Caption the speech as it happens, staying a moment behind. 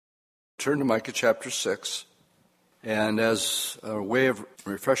turn to Micah chapter 6. And as a way of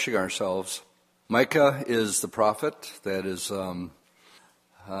refreshing ourselves, Micah is the prophet that is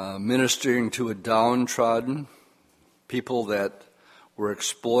ministering to a downtrodden people that were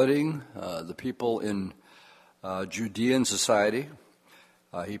exploiting the people in Judean society.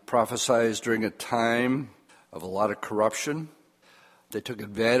 He prophesies during a time of a lot of corruption. They took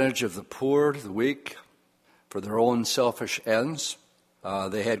advantage of the poor, the weak, for their own selfish ends.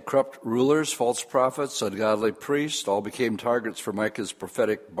 They had corrupt rulers, false prophets, ungodly priests, all became targets for Micah's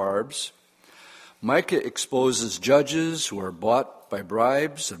prophetic barbs. Micah exposes judges who are bought by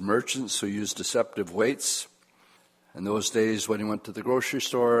bribes and merchants who use deceptive weights. In those days, when he went to the grocery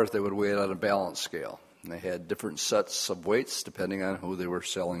store, they would weigh it on a balance scale. And they had different sets of weights depending on who they were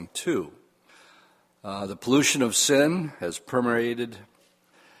selling to. The pollution of sin has permeated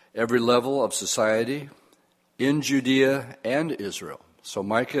every level of society in Judea and Israel. So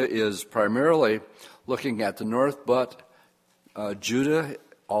Micah is primarily looking at the north, but Judah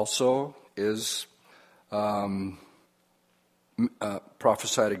also is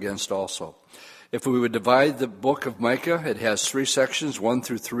prophesied against also. If we would divide the book of Micah, it has three sections, 1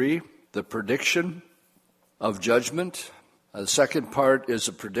 through 3, the prediction of judgment. The second part is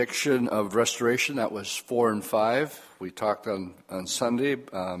a prediction of restoration. That was 4 and 5. We talked on Sunday.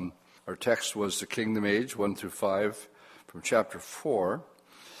 Our text was the kingdom age, 1 through 5, from chapter 4.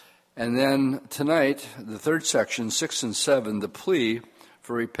 And then tonight, the third section, 6 and 7, the plea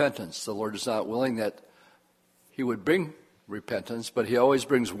for repentance. The Lord is not willing that he would bring repentance, but he always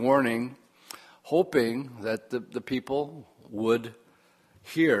brings warning, hoping that the people would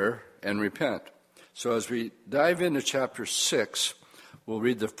hear and repent. So as we dive into chapter 6, we'll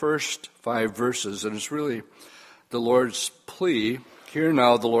read the first 5 verses, and it's really the Lord's plea. Here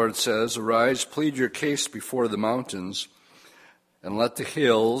now the Lord says, "Arise, plead your case before the mountains, and let the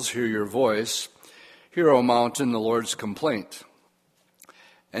hills hear your voice. Hear, O mountain, the Lord's complaint.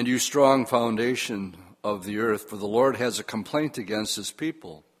 And you strong foundation of the earth, for the Lord has a complaint against his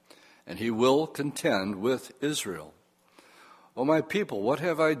people, and he will contend with Israel. O my people, what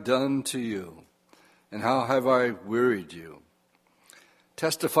have I done to you? And how have I wearied you?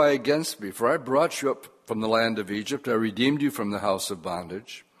 Testify against me, for I brought you up from the land of Egypt. I redeemed you from the house of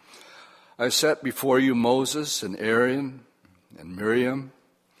bondage. I set before you Moses and Aaron and Miriam.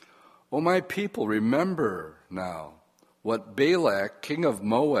 O my people, remember now what Balak, king of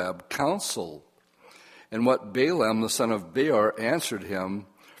Moab, counseled, and what Balaam, the son of Beor, answered him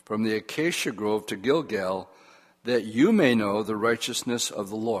from the acacia grove to Gilgal, that you may know the righteousness of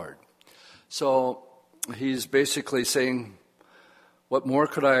the Lord." So he's basically saying, what more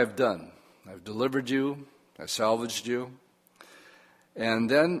could I have done? I've delivered you, I salvaged you. And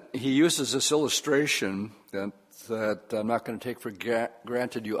then he uses this illustration that I'm not going to take for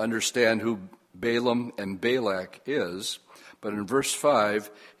granted you understand who Balaam and Balak is. But in verse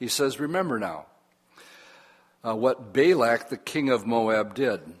 5, he says, remember now what Balak, the king of Moab,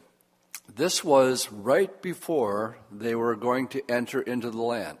 did. This was right before they were going to enter into the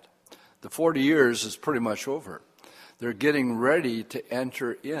land. The 40 years is pretty much over. They're getting ready to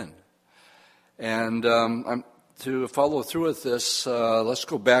enter in. And to follow through with this, let's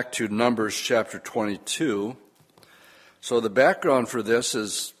go back to Numbers chapter 22. So the background for this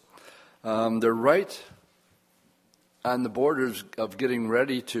is they're right on the borders of getting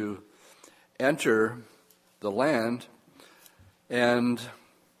ready to enter the land. And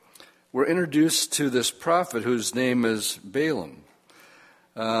we're introduced to this prophet whose name is Balaam.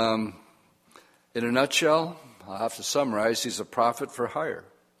 In a nutshell, I'll have to summarize, he's a prophet for hire.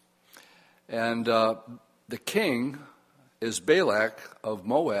 And the king is Balak of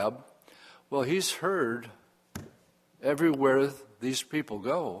Moab. Well, he's heard everywhere these people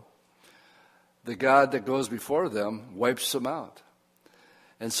go, the God that goes before them wipes them out.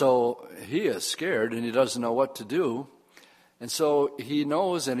 And so he is scared and he doesn't know what to do. And so he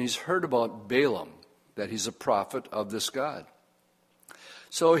knows and he's heard about Balaam, that he's a prophet of this God.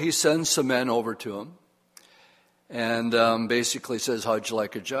 So he sends some men over to him and basically says, how'd you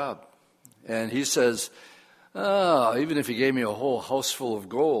like a job? And he says, even if you gave me a whole house full of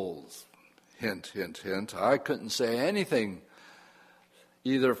gold, hint, hint, hint, I couldn't say anything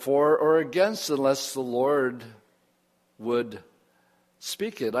either for or against unless the Lord would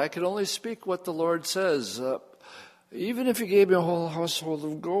speak it. I could only speak what the Lord says, even if you gave me a whole household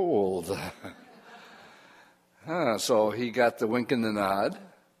of gold. So he got the wink and the nod,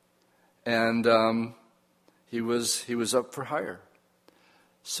 and he was up for hire.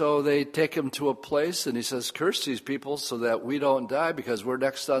 So they take him to a place, and he says, curse these people so that we don't die because we're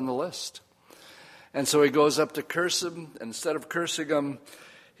next on the list. And so he goes up to curse them, and instead of cursing them,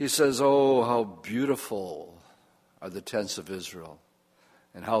 he says, "Oh, how beautiful are the tents of Israel,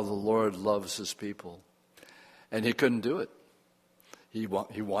 and how the Lord loves his people." And he couldn't do it. He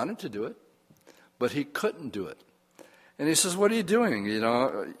wanted to do it, but he couldn't do it. And he says, "What are you doing?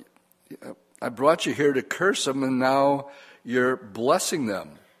 I brought you here to curse them, and now you're blessing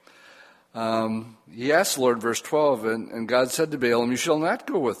them." He asked the Lord, verse 12, and God said to Balaam, "You shall not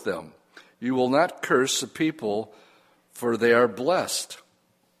go with them. You will not curse the people, for they are blessed."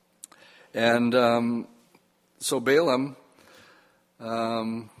 And so Balaam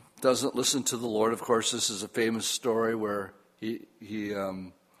doesn't listen to the Lord. Of course, this is a famous story where the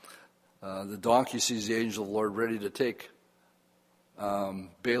donkey sees the angel of the Lord ready to take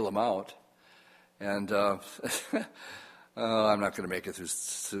Balaam out. And I'm not going to make it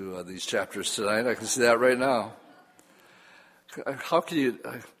through these chapters tonight. I can see that right now. How can you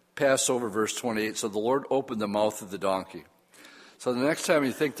pass over verse 28? So the Lord opened the mouth of the donkey. So the next time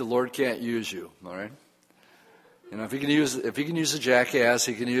you think the Lord can't use you, all right? If he can use a jackass,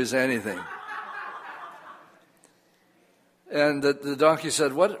 he can use anything. And the donkey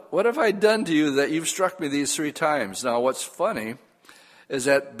said, "What have I done to you that you've struck me these 3 times?" Now, what's funny is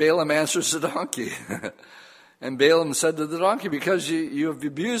that Balaam answers the donkey. And Balaam said to the donkey, "Because you have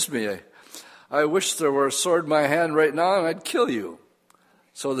abused me, I wish there were a sword in my hand right now and I'd kill you."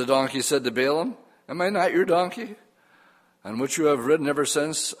 So the donkey said to Balaam, "Am I not your donkey, on which you have ridden ever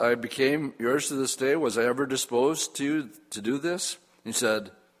since I became yours to this day? Was I ever disposed to do this?" He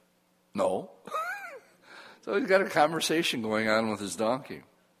said, "No." So he's got a conversation going on with his donkey.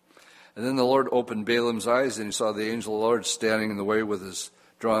 And then the Lord opened Balaam's eyes, and he saw the angel of the Lord standing in the way with his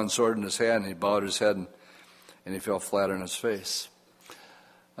drawn sword in his hand. And he bowed his head, and he fell flat on his face.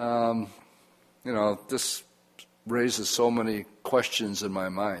 This raises so many questions in my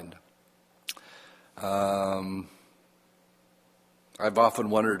mind. I've often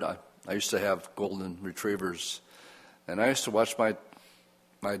wondered, I used to have golden retrievers, and I used to watch my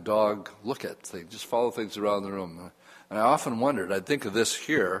dog look at things, just follow things around the room. And I often wondered, I'd think of this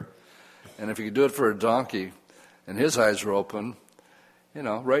here, and if you could do it for a donkey, and his eyes were open,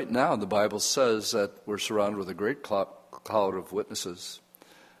 right now the Bible says that we're surrounded with a great cloud of witnesses.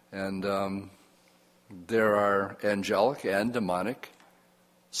 And there are angelic and demonic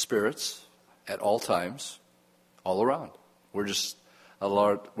spirits at all times, all around. We're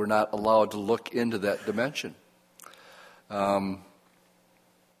not allowed to look into that dimension.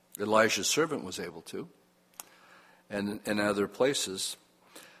 Elijah's servant was able to, and in other places.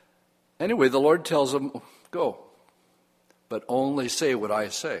 Anyway, the Lord tells him, "Go, but only say what I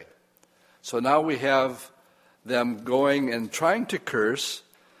say." So now we have them going and trying to curse,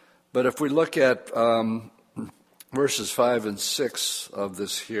 but if we look at verses 5 and 6 of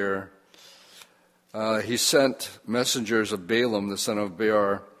this here, he sent messengers of Balaam, the son of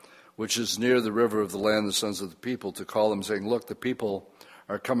Beor, which is near the river of the land, the sons of the people, to call them, saying, "Look, the people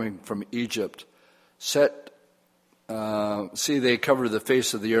are coming from Egypt. See, they cover the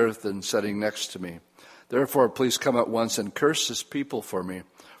face of the earth and setting next to me. Therefore, please come at once and curse this people for me,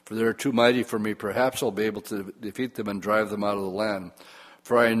 for they are too mighty for me. Perhaps I'll be able to defeat them and drive them out of the land.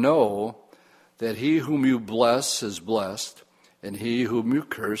 For I know that he whom you bless is blessed, and he whom you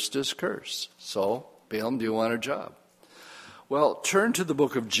cursed is cursed." So, Balaam, do you want a job? Well, turn to the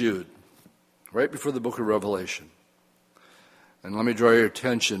book of Jude, right before the book of Revelation. And let me draw your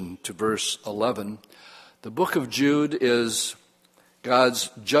attention to verse 11. The book of Jude is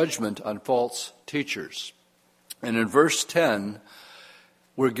God's judgment on false teachers. And in verse 10,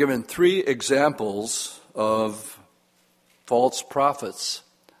 we're given 3 examples of false prophets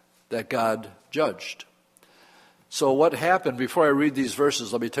that God judged. So what happened, before I read these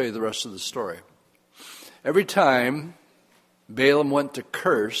verses, let me tell you the rest of the story. Every time Balaam went to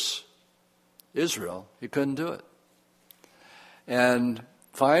curse Israel, he couldn't do it. And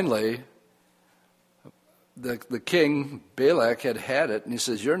finally, the king, Balak, had it, and he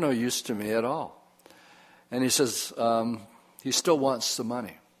says, "You're no use to me at all." And he says he still wants the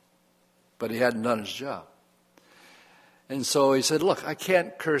money, but he hadn't done his job. And so he said, "Look, I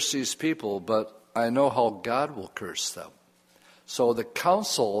can't curse these people, but I know how God will curse them." So the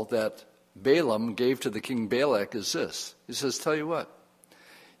counsel that Balaam gave to the king Balak is this. He says, "Tell you what,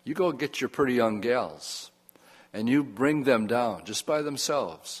 you go get your pretty young gals, and you bring them down just by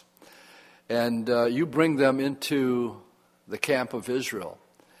themselves. And you bring them into the camp of Israel.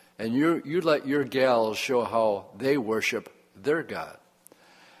 And you let your gals show how they worship their God.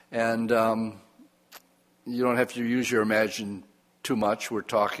 And you don't have to use your imagination too much. We're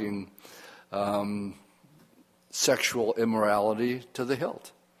talking sexual immorality to the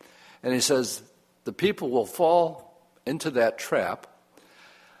hilt." And he says, the people will fall into that trap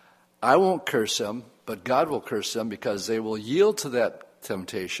I won't curse them, but God will curse them because they will yield to that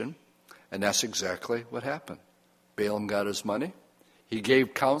temptation. And that's exactly what happened. Balaam got his money. He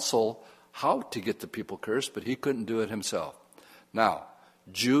gave counsel how to get the people cursed, but he couldn't do it himself. Now,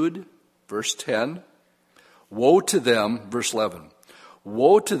 Jude, verse 10, woe to them, verse 11,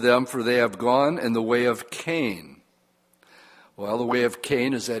 woe to them, for they have gone in the way of Cain. Well, the way of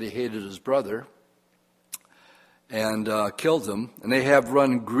Cain is that he hated his brother and killed him, and they have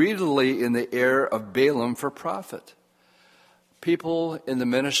run greedily in the air of Balaam for profit. People in the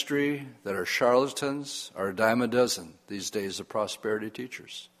ministry that are charlatans are a dime a dozen these days of prosperity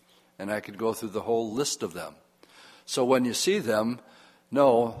teachers. And I could go through the whole list of them. So when you see them,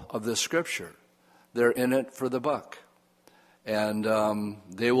 know of the scripture. They're in it for the buck. And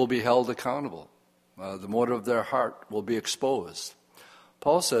they will be held accountable. The motive of their heart will be exposed.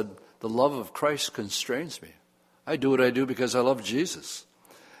 Paul said, the love of Christ constrains me. I do what I do because I love Jesus.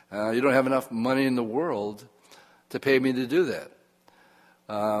 You don't have enough money in the world to pay me to do that.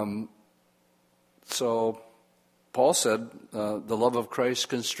 So Paul said the love of Christ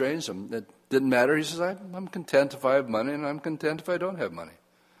constrains him. It didn't matter. He says, I'm content if I have money, and I'm content if I don't have money.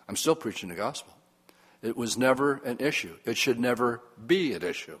 I'm still preaching the gospel. It was never an issue. It should never be an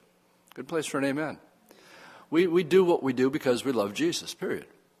issue. Good place for an amen. We do what we do because we love Jesus, period.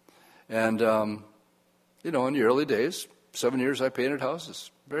 And, in the early days, 7 years I painted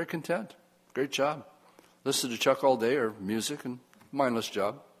houses. Very content. Great job. Listened to Chuck all day or music, and mindless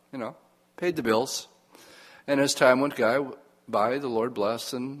job, paid the bills. And as time went by, the Lord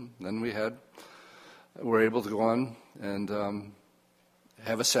blessed, and then we were able to go on and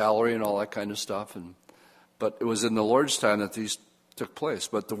have a salary and all that kind of stuff. But it was in the Lord's time that these took place.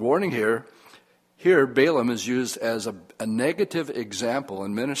 But the warning here Balaam is used as a negative example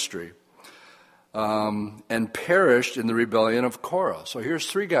in ministry, and perished in the rebellion of Korah. So here's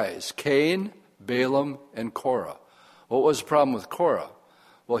three guys, Cain, Balaam, and Korah. What was the problem with Korah?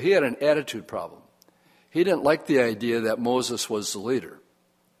 Well, he had an attitude problem. He didn't like the idea that Moses was the leader.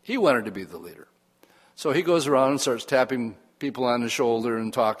 He wanted to be the leader. So he goes around and starts tapping people on the shoulder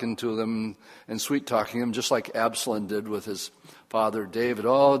and talking to them and sweet-talking them, just like Absalom did with his father David.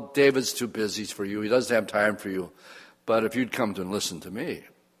 Oh, David's too busy for you. He doesn't have time for you. But if you'd come to and listen to me,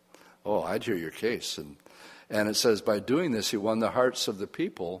 I'd hear your case. And it says by doing this, he won the hearts of the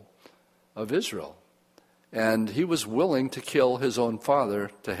people of Israel. And he was willing to kill his own father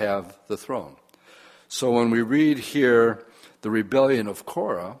to have the throne. So when we read here the rebellion of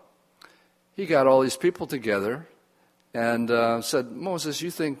Korah, he got all these people together and said, Moses,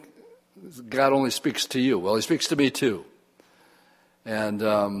 you think God only speaks to you? Well, he speaks to me too. And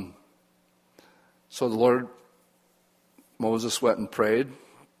so Moses went and prayed.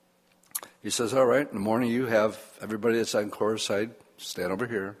 He says, all right, in the morning you have everybody that's on Korah's side stand over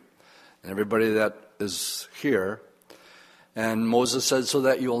here, and everybody that is here. And Moses said, so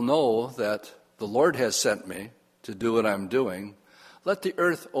that you'll know that the Lord has sent me to do what I'm doing, let the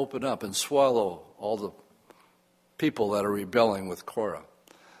earth open up and swallow all the people that are rebelling with Korah.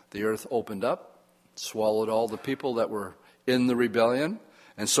 The earth opened up, swallowed all the people that were in the rebellion.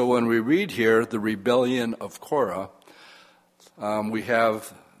 And so when we read here the rebellion of Korah, we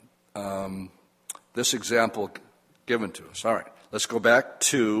have this example given to us. All right, let's go back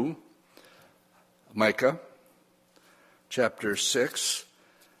to Micah chapter 6.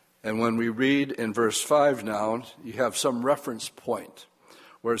 And when we read in verse 5 now, you have some reference point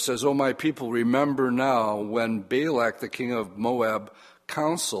where it says, O my people, remember now when Balak, the king of Moab,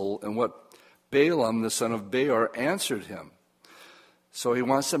 counseled and what Balaam, the son of Beor, answered him. So he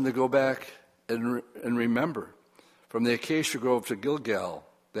wants them to go back and remember from the acacia grove to Gilgal,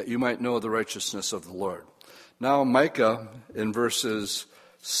 that you might know the righteousness of the Lord. Now Micah, in verses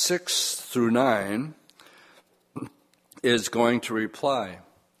 6 through 9, is going to reply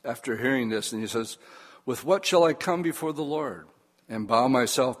after hearing this, and he says, with what shall I come before the Lord and bow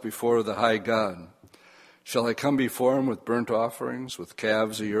myself before the high God? Shall I come before him with burnt offerings, with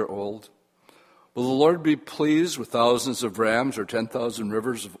calves a year old? Will the Lord be pleased with thousands of rams or 10,000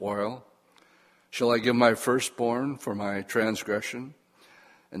 rivers of oil? Shall I give my firstborn for my transgression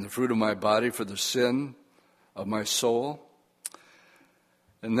and the fruit of my body for the sin of my soul?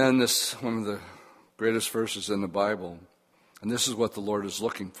 And then this, one of the greatest verses in the Bible, and this is what the Lord is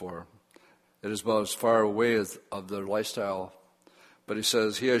looking for. It is about as far away as of their lifestyle. But he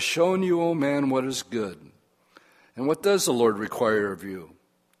says, he has shown you, O man, what is good. And what does the Lord require of you?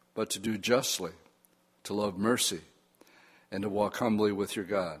 But to do justly, to love mercy, and to walk humbly with your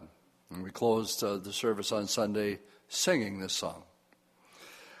God. And we closed the service on Sunday singing this song.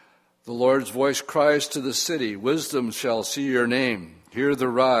 The Lord's voice cries to the city, wisdom shall see your name. Hear the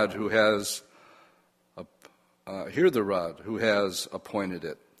rod who has appointed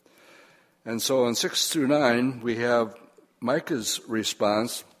it. And so in 6 through 9, we have Micah's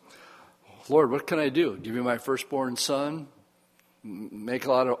response. Lord, what can I do? Give you my firstborn son? Make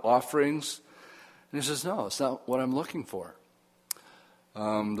a lot of offerings? And he says, no, it's not what I'm looking for.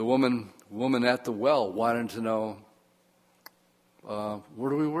 The woman at the well wanted to know, where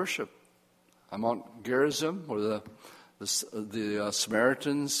do we worship? On Mount Gerizim, or the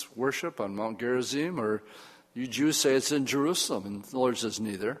Samaritans worship on Mount Gerizim, or you Jews say it's in Jerusalem? And the Lord says,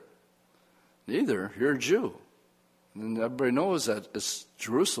 neither. Neither. You're a Jew. And everybody knows that it's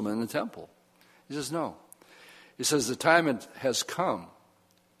Jerusalem and the temple. He says, no. He says, the time has come,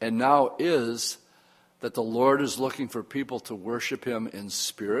 and now is, that the Lord is looking for people to worship him in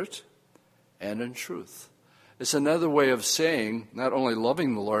spirit and in truth. It's another way of saying not only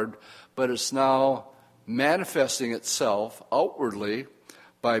loving the Lord, but it's now manifesting itself outwardly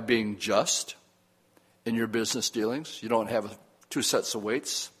by being just in your business dealings. You don't have two sets of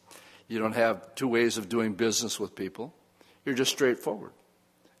weights. You don't have two ways of doing business with people. You're just straightforward,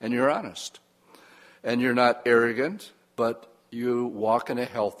 and you're honest. And you're not arrogant, but you walk in a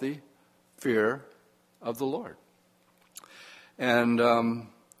healthy fear of the Lord. And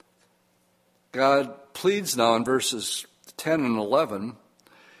God pleads now in verses 10 and 11.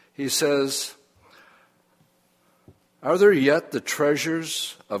 He says, are there yet the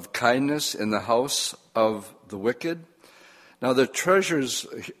treasures of kindness in the house of the wicked? Now the treasures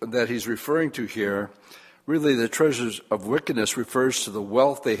that he's referring to here, really the treasures of wickedness refers to the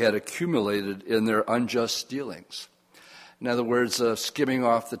wealth they had accumulated in their unjust dealings. In other words, skimming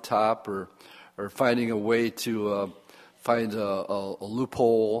off the top or finding a way to find a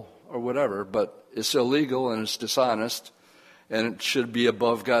loophole or whatever, but it's illegal and it's dishonest, and it should be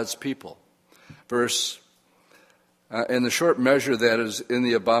above God's people. In the short measure that is in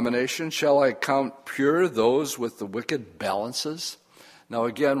the abomination, shall I count pure those with the wicked balances? Now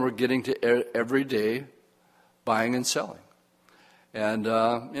again, we're getting to everyday buying and selling. And,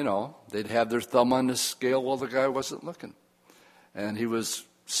 they'd have their thumb on the scale while the guy wasn't looking. And he was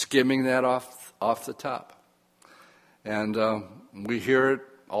skimming that off the top. And we hear it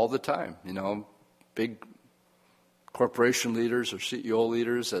all the time, big corporation leaders or CEO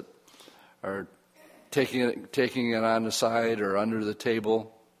leaders that are taking it on the side or under the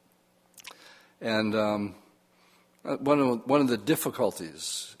table. And one of the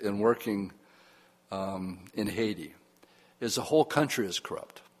difficulties in working in Haiti is the whole country is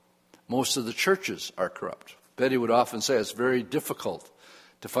corrupt. Most of the churches are corrupt. Betty would often say it's very difficult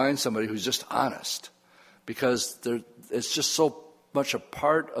to find somebody who's just honest, because it's just so much a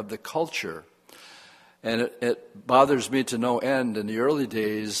part of the culture. And it bothers me to no end. In the early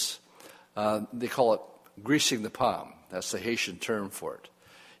days, they call it greasing the palm. That's the Haitian term for it.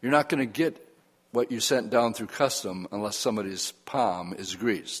 You're not going to get what you sent down through custom unless somebody's palm is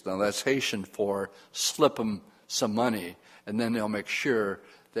greased. Now that's Haitian for slip them some money, and then they'll make sure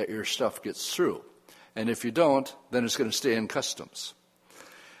that your stuff gets through. And if you don't, then it's going to stay in customs.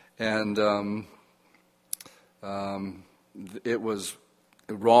 And it was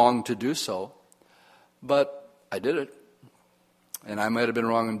wrong to do so, but I did it. And I might have been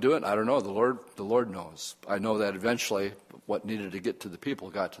wrong in doing it. I don't know. The Lord knows. I know that eventually what needed to get to the people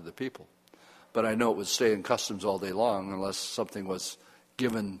got to the people. But I know it would stay in customs all day long unless something was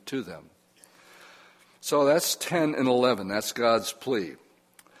given to them. So that's 10 and 11. That's God's plea.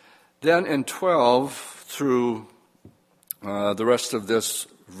 Then in 12 through the rest of this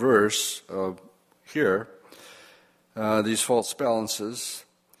verse here, these false balances,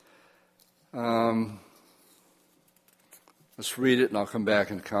 let's read it and I'll come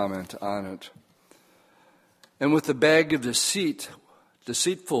back and comment on it. And with the bag of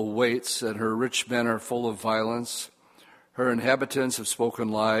deceitful weights, and her rich men are full of violence. Her inhabitants have spoken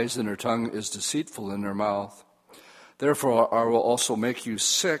lies, and her tongue is deceitful in her mouth. Therefore I will also make you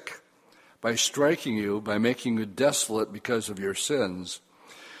sick by striking you, by making you desolate because of your sins.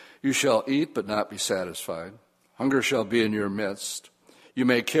 You shall eat but not be satisfied. Hunger shall be in your midst. You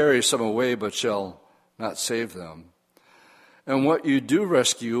may carry some away but shall not save them. And what you do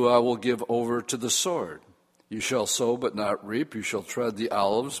rescue I will give over to the sword. You shall sow but not reap. You shall tread the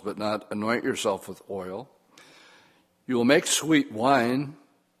olives but not anoint yourself with oil. You will make sweet wine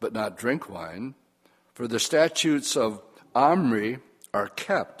but not drink wine. For the statutes of Omri are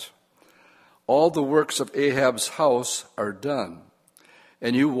kept. All the works of Ahab's house are done.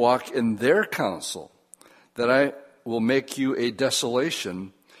 And you walk in their counsel, that I will make you a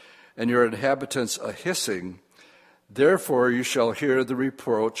desolation, and your inhabitants a hissing. Therefore you shall hear the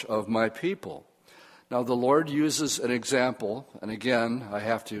reproach of my people. Now the Lord uses an example, and again, I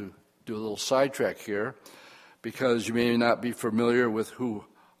have to do a little sidetrack here, because you may not be familiar with who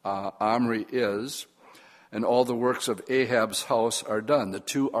Omri is, and all the works of Ahab's house are done. The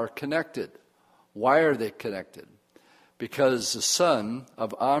two are connected. Why are they connected? Because the son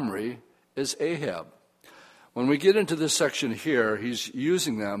of Omri is Ahab. When we get into this section here, he's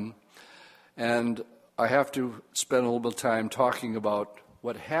using them, and I have to spend a little bit of time talking about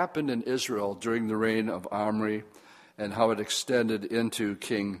what happened in Israel during the reign of Omri and how it extended into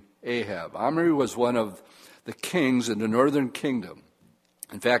King Ahab. Omri was one of the kings in the northern kingdom.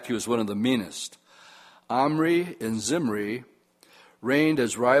 In fact, he was one of the meanest. Omri and Zimri reigned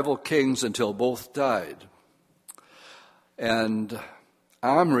as rival kings until both died. And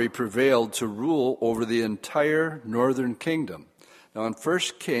Omri prevailed to rule over the entire northern kingdom. Now in 1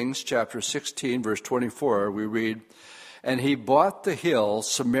 Kings chapter 16, verse 24, we read, "And he bought the hill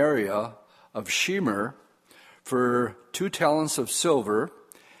Samaria of Shemer for 2 talents of silver,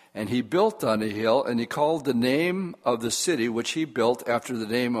 and he built on the hill, and he called the name of the city which he built after the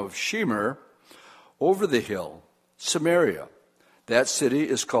name of Shemer over the hill, Samaria. That city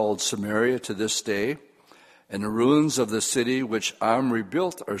is called Samaria to this day, and the ruins of the city which Omri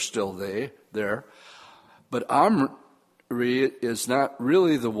built are still there. But Omri is not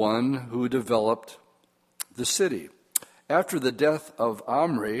really the one who developed the city. After the death of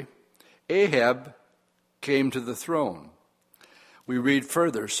Omri, Ahab came to the throne." We read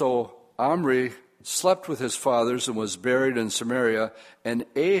further, "So Omri slept with his fathers and was buried in Samaria, and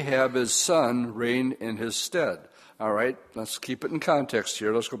Ahab his son reigned in his stead." All right, let's keep it in context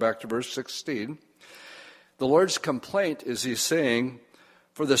here. Let's go back to verse 16. The Lord's complaint is he's saying,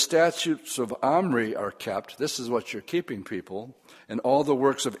 "For the statutes of Omri are kept," this is what you're keeping, people, "and all the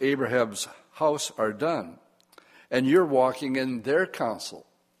works of Abraham's house are done, and you're walking in their counsel."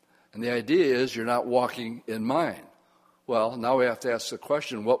 And the idea is you're not walking in mine. Well, now we have to ask the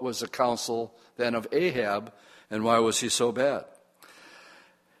question, what was the counsel then of Ahab, and why was he so bad?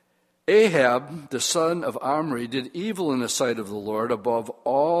 Ahab, the son of Omri, did evil in the sight of the Lord above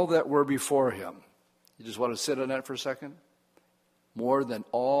all that were before him. You just want to sit on that for a second? More than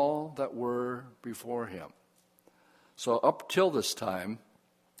all that were before him. So up till this time,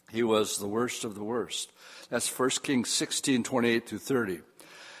 he was the worst of the worst. That's 1 Kings 16, 28 through 30.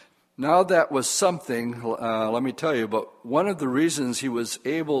 Now that was something, let me tell you, but one of the reasons he was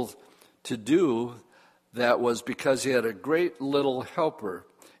able to do that was because he had a great little helper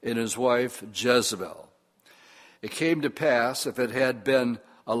in his wife Jezebel. It came to pass, if it had been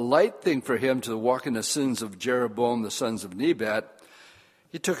a light thing for him to walk in the sins of Jeroboam, the sons of Nebat,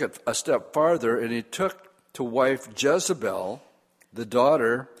 he took it a step farther, and he took to wife Jezebel, the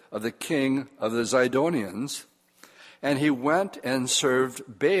daughter of the king of the Zidonians, and he went and served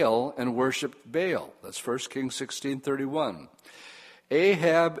Baal and worshipped Baal. That's 1 Kings 16:31.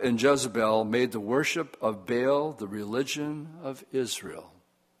 Ahab and Jezebel made the worship of Baal the religion of Israel.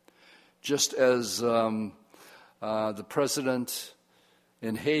 Just as the president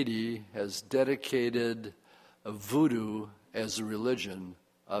in Haiti has dedicated voodoo as the religion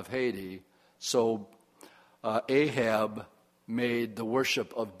of Haiti, so Ahab made the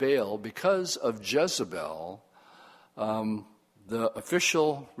worship of Baal, because of Jezebel, the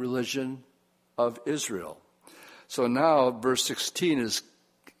official religion of Israel. So now verse 16 is,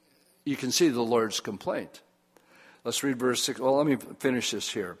 you can see the Lord's complaint. Let's read verse 6. Well, let me finish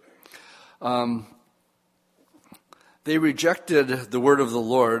this here. They rejected the word of the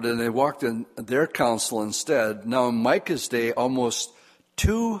Lord, and they walked in their counsel instead. Now in Micah's day, almost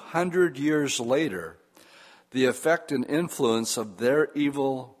 200 years later, the effect and influence of their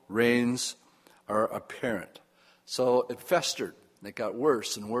evil reigns are apparent. So it festered. It got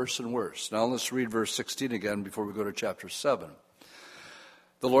worse and worse and worse. Now let's read verse 16 again before we go to chapter 7.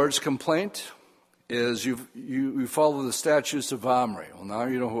 The Lord's complaint is you follow the statutes of Omri. Well, now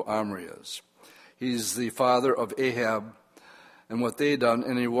you know who Omri is. He's the father of Ahab and what they done,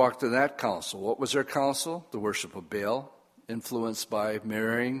 and he walked in that counsel. What was their counsel? The worship of Baal, influenced by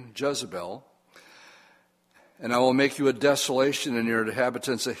marrying Jezebel. "And I will make you a desolation, and your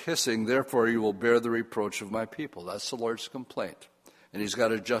inhabitants a hissing, therefore you will bear the reproach of my people." That's the Lord's complaint, and he's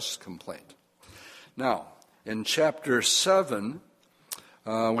got a just complaint. Now, in chapter 7,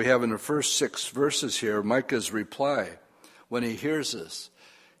 we have in the first 6 verses here, Micah's reply when he hears this.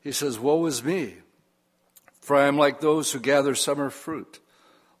 He says, "Woe is me, for I am like those who gather summer fruit,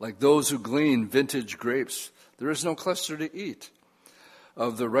 like those who glean vintage grapes. There is no cluster to eat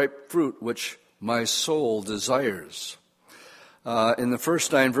of the ripe fruit which my soul desires." In the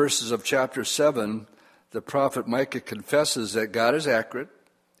first 9 verses of chapter 7, the prophet Micah confesses that God is accurate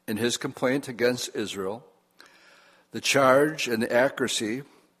in his complaint against Israel. The charge and the accuracy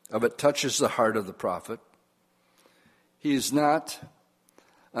of it touches the heart of the prophet. He is not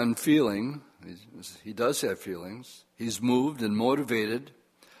unfeeling. He does have feelings. He's moved and motivated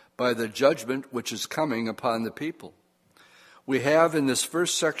by the judgment which is coming upon the people. We have in this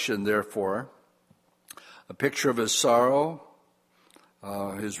first section, therefore, a picture of his sorrow,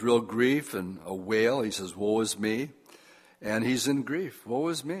 his real grief, and a wail. He says, "Woe is me." And he's in grief. Woe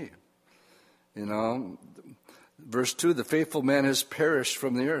is me. You know, verse 2, the faithful man has perished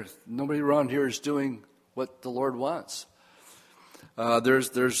from the earth. Nobody around here is doing what the Lord wants.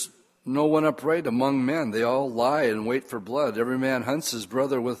 There's no one upright among men. They all lie and wait for blood. Every man hunts his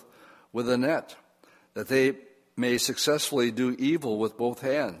brother with a net, that they may successfully do evil with both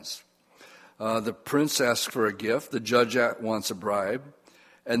hands. The prince asks for a gift. The judge wants a bribe.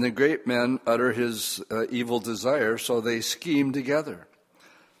 And the great men utter his evil desire, so they scheme together.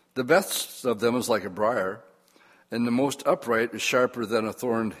 The best of them is like a briar, and the most upright is sharper than a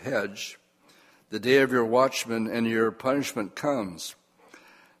thorned hedge. The day of your watchman and your punishment comes.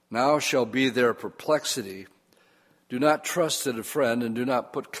 Now shall be their perplexity. Do not trust in a friend, and do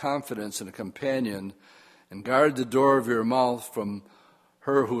not put confidence in a companion, and guard the door of your mouth from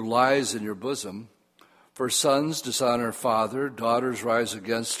her who lies in your bosom. For sons dishonor father, daughters rise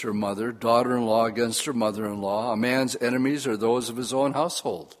against her mother, daughter-in-law against her mother-in-law. A man's enemies are those of his own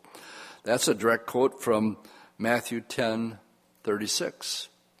household. That's a direct quote from Matthew 10:36.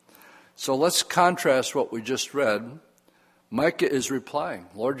 So let's contrast what we just read. Micah is replying,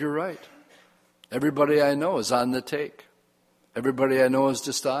 Lord, you're right. Everybody I know is on the take. Everybody I know is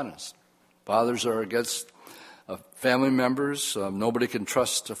dishonest. Fathers are against family members. Nobody can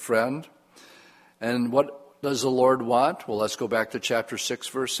trust a friend. And what does the Lord want? Well, let's go back to chapter 6,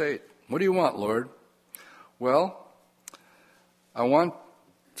 verse 8. What do you want, Lord? Well, I want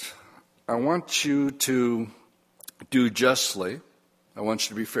you to do justly. I want you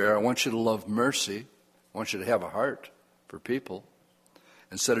to be fair. I want you to love mercy. I want you to have a heart for people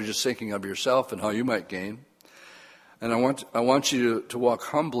instead of just thinking of yourself and how you might gain. And I want you to walk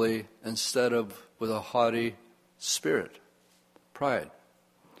humbly instead of with a haughty spirit. Pride.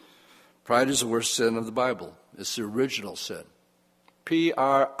 Pride is the worst sin of the Bible. It's the original sin.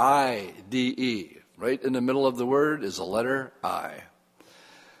 Pride. Right in the middle of the word is a letter I.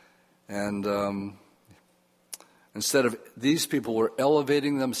 And instead of these people were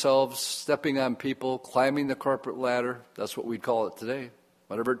elevating themselves, stepping on people, climbing the corporate ladder. That's what we'd call it today.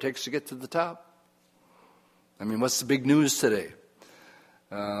 Whatever it takes to get to the top. I mean, what's the big news today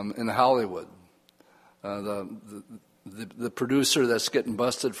in Hollywood? The producer that's getting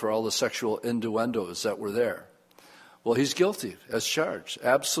busted for all the sexual innuendos that were there. Well, he's guilty as charged,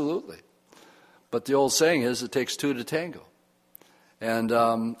 absolutely. But the old saying is it takes two to tango. And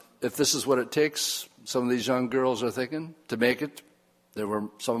if this is what it takes, some of these young girls are thinking, to make it, there were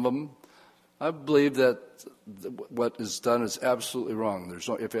some of them, I believe that what is done is absolutely wrong. There's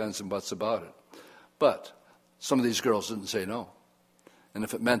no ifs, ands, and buts about it. But some of these girls didn't say no. And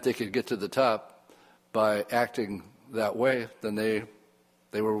if it meant they could get to the top by acting that way, then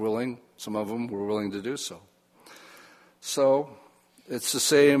they were willing, some of them were willing to do so. So it's the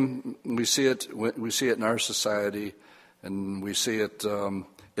same, we see it in our society, and we see it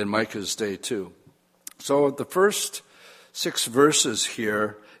in Micah's day too. So the first 6 verses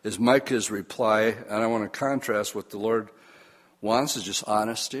here is Micah's reply, and I want to contrast what the Lord wants is just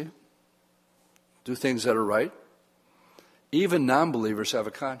honesty, do things that are right. Even non-believers have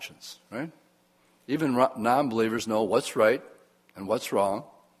a conscience, right? Even non-believers know what's right and what's wrong.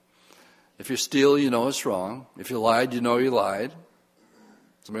 If you steal, you know it's wrong. If you lied, you know you lied.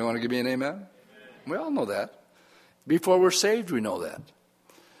 Somebody want to give me an amen? Amen. We all know that. Before we're saved, we know that.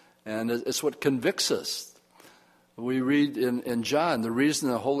 And it's what convicts us. We read in John, the reason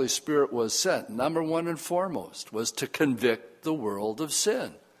the Holy Spirit was sent, number one and foremost, was to convict the world of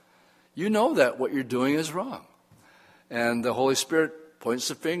sin. You know that what you're doing is wrong. And the Holy Spirit points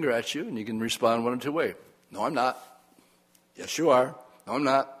the finger at you, and you can respond one of two ways. No, I'm not. Yes, you are. No, I'm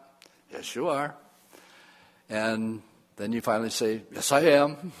not. Yes, you are. And then you finally say, yes, I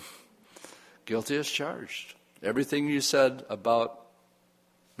am. Guilty as charged. Everything you said about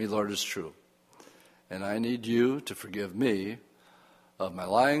me, Lord, is true. And I need you to forgive me of my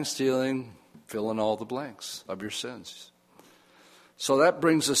lying, stealing, fill in all the blanks of your sins. So that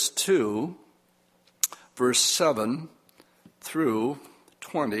brings us to verse 7 through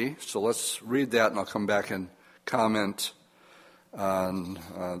 20. So let's read that, and I'll come back and comment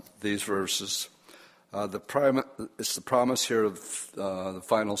on these verses. It's the promise here of the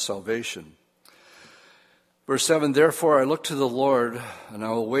final salvation. Verse 7, therefore I look to the Lord, and I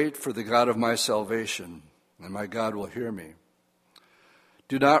will wait for the God of my salvation, and my God will hear me.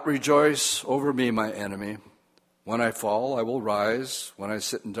 Do not rejoice over me, my enemy. When I fall, I will rise. When I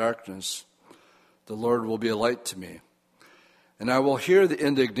sit in darkness, the Lord will be a light to me. And I will hear the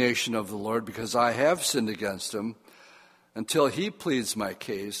indignation of the Lord, because I have sinned against him, until he pleads my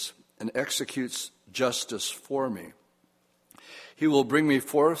case and executes justice for me. He will bring me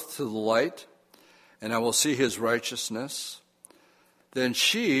forth to the light, and I will see his righteousness. Then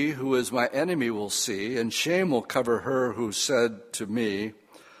she who is my enemy will see, and shame will cover her who said to me,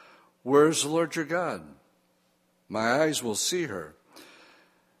 where is the Lord your God? My eyes will see her,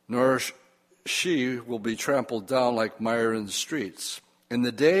 nor she will be trampled down like mire in the streets. In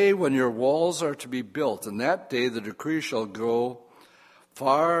the day when your walls are to be built, in that day the decree shall go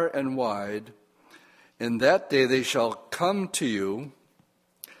far and wide. In that day they shall come to you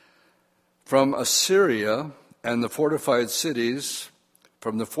from Assyria and the fortified cities,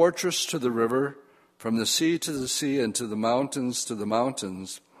 from the fortress to the river, from the sea to the sea, and to the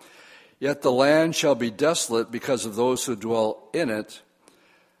mountains. Yet the land shall be desolate because of those who dwell in it,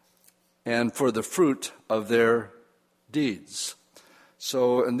 and for the fruit of their deeds.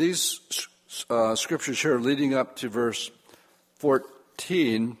 So in these scriptures here leading up to verse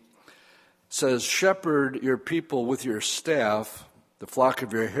 14, says, shepherd your people with your staff, the flock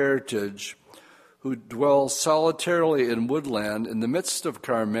of your heritage, who dwell solitarily in woodland in the midst of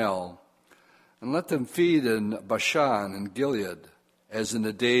Carmel, and let them feed in Bashan and Gilead, as in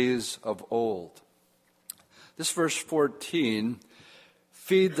the days of old. This verse 14,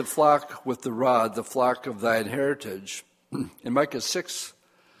 feed the flock with the rod, the flock of thine heritage. In Micah 6:9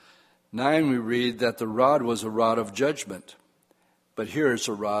 we read that the rod was a rod of judgment, but here it's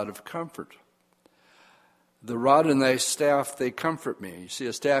a rod of comfort. The rod and thy staff, they comfort me. You see,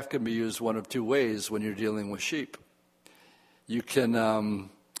 a staff can be used one of two ways when you're dealing with sheep. You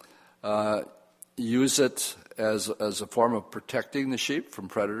can use it as a form of protecting the sheep from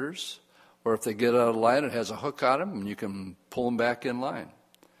predators, or if they get out of line, it has a hook on them, and you can pull them back in line.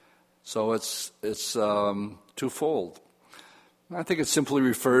 So it's twofold. I think it simply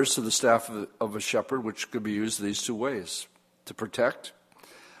refers to the staff of a shepherd, which could be used these two ways: to protect,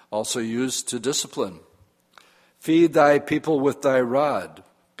 also used to discipline. Feed thy people with thy rod.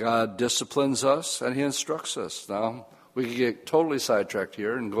 God disciplines us and he instructs us. Now, we could get totally sidetracked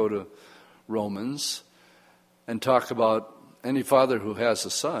here and go to Romans and talk about any father who has a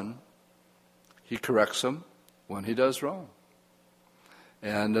son. He corrects him when he does wrong.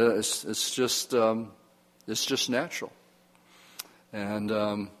 And it's just natural. And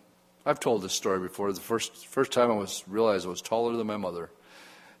I've told this story before. The first time I realized I was taller than my mother.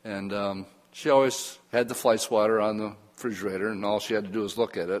 And she always had the fly swatter on the refrigerator, and all she had to do was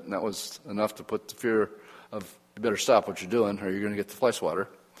look at it, and that was enough to put the fear of, you better stop what you're doing or you're going to get the fly swatter.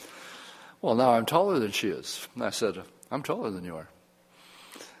 Well, now I'm taller than she is. And I said, I'm taller than you are.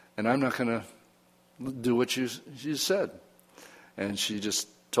 And I'm not going to do what you said. And she just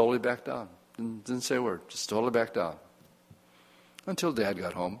totally backed down. Didn't say a word, just totally backed down. Until Dad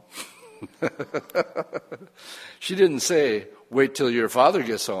got home. She didn't say, wait till your father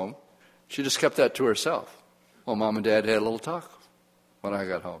gets home. She just kept that to herself. Well, Mom and Dad had a little talk when I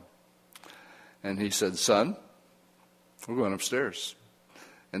got home. And he said, son, we're going upstairs.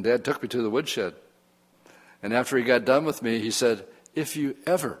 And Dad took me to the woodshed. And after he got done with me, he said, if you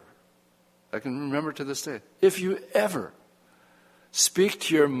ever, I can remember to this day, if you ever speak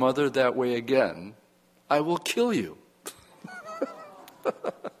to your mother that way again, I will kill you.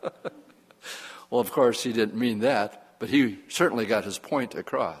 Well, of course, he didn't mean that, but he certainly got his point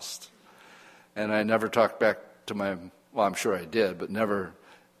across. And I never talked back to well, I'm sure I did, but I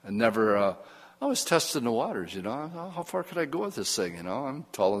was testing the waters, How far could I go with this thing, I'm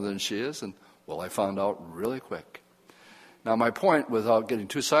taller than she is, and, well, I found out really quick. Now, my point, without getting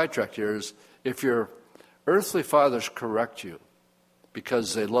too sidetracked here, is if your earthly fathers correct you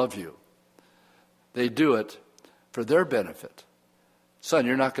because they love you, they do it for their benefit. Son,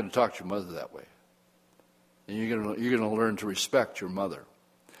 you're not going to talk to your mother that way. And you're going to learn to respect your mother.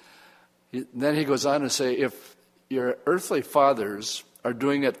 Then he goes on to say, if your earthly fathers are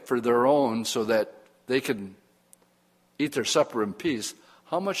doing it for their own so that they can eat their supper in peace,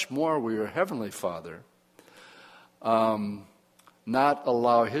 how much more will your heavenly Father not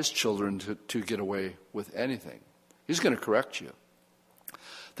allow his children to get away with anything? He's going to correct you.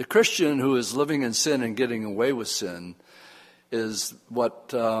 The Christian who is living in sin and getting away with sin is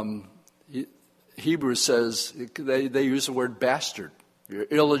what Hebrews says. They use the word bastard. You're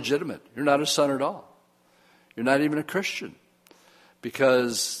illegitimate. You're not a son at all. You're not even a Christian.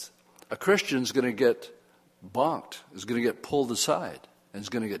 Because a Christian's going to get bonked, is going to get pulled aside, and is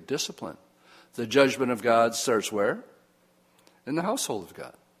going to get disciplined. The judgment of God starts where? In the household of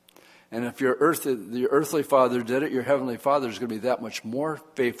God. And if your earthly father did it, your heavenly Father is going to be that much more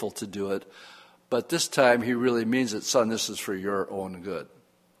faithful to do it. But this time he really means it. Son, this is for your own good.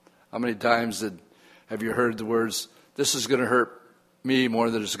 How many times have you heard the words, this is going to hurt me more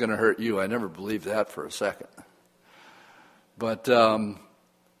than it's going to hurt you? I never believed that for a second. But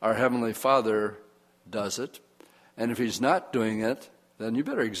our heavenly Father does it. And if he's not doing it, then you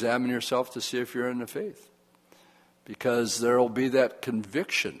better examine yourself to see if you're in the faith. Because there will be that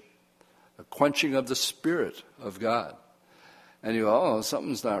conviction, a quenching of the Spirit of God. And you go, oh,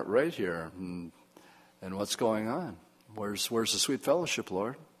 something's not right here. And what's going on? Where's the sweet fellowship,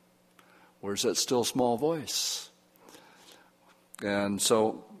 Lord? Where's that still small voice? And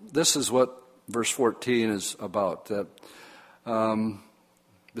so this is what verse 14 is about. That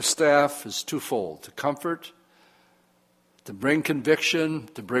the staff is twofold: to comfort, to bring conviction,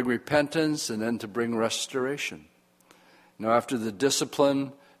 to bring repentance, and then to bring restoration. Now, after the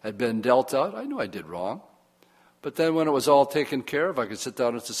discipline had been dealt out, I knew I did wrong. But then when it was all taken care of, I could sit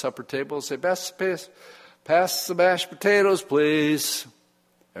down at the supper table and say, pass the mashed potatoes, please.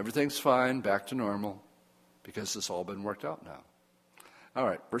 Everything's fine, back to normal, because it's all been worked out now. All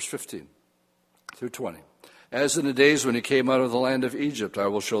right, verse 15 through 20. As in the days when he came out of the land of Egypt, I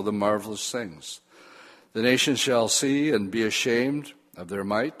will show them marvelous things. The nations shall see and be ashamed of their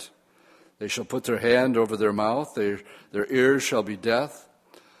might. They shall put their hand over their mouth. Their ears shall be deaf.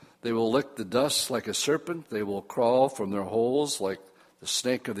 They will lick the dust like a serpent. They will crawl from their holes like the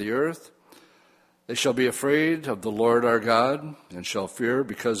snake of the earth. They shall be afraid of the Lord our God and shall fear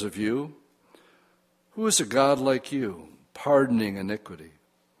because of you. Who is a God like you, pardoning iniquity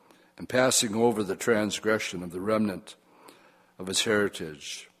and passing over the transgression of the remnant of his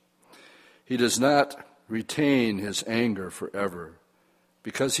heritage? He does not retain his anger forever,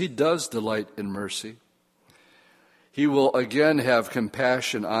 because he does delight in mercy. He will again have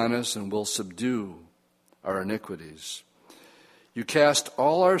compassion on us and will subdue our iniquities. You cast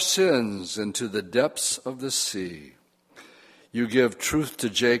all our sins into the depths of the sea. You give truth to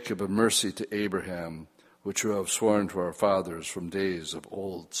Jacob and mercy to Abraham, which you have sworn to our fathers from days of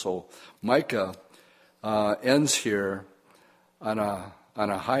old. So Micah ends here on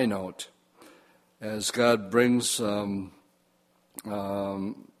a high note as God brings them.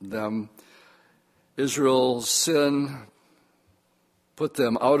 Israel's sin put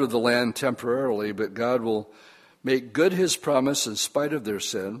them out of the land temporarily, but God will make good his promise in spite of their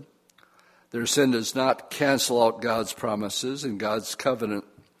sin. Their sin does not cancel out God's promises and God's covenant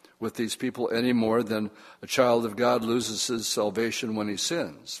with these people any more than a child of God loses his salvation when he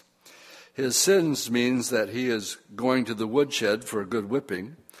sins. His sins means that he is going to the woodshed for a good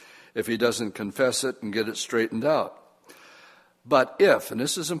whipping if he doesn't confess it and get it straightened out. But if, and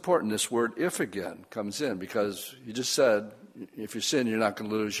this is important, this word if again comes in, because you just said if you sin, you're not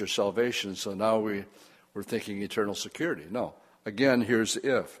going to lose your salvation, so now we're thinking eternal security. No, again, here's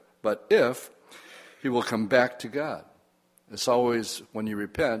if. But if, he will come back to God. It's always, when you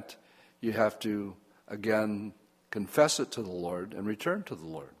repent, you have to, again, confess it to the Lord and return to the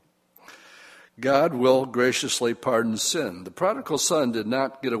Lord. God will graciously pardon sin. The prodigal son did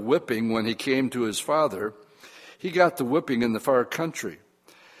not get a whipping when he came to his father. He got the whipping in the far country.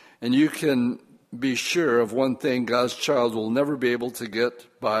 And you can be sure of one thing: God's child will never be able to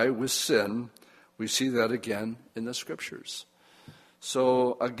get by with sin. We see that again in the scriptures.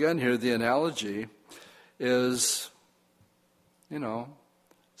 So again here, the analogy is,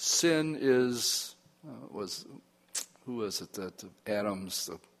 sin is, who was it that Adams,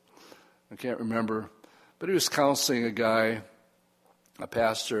 I can't remember, but he was counseling a guy, a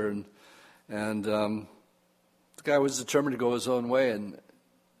pastor, and the guy was determined to go his own way, and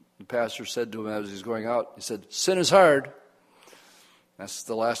the pastor said to him as he's going out, he said, "Sin is hard." That's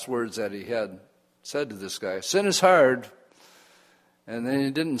the last words that he had said to this guy. Sin is hard. And then he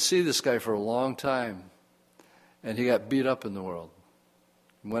didn't see this guy for a long time, and he got beat up in the world.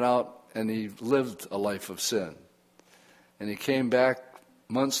 He went out and he lived a life of sin. And he came back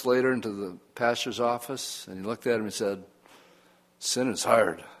months later into the pastor's office, and he looked at him and said, "Sin is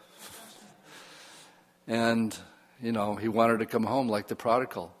hard." And, he wanted to come home like the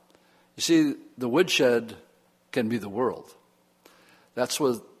prodigal. You see, the woodshed can be the world. That's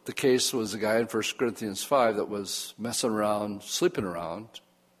what the case was, the guy in 1 Corinthians 5 that was messing around, sleeping around,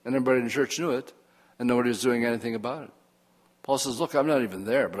 and everybody in the church knew it, and nobody was doing anything about it. Paul says, look, I'm not even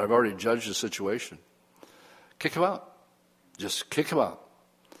there, but I've already judged the situation. Kick him out. Just kick him out.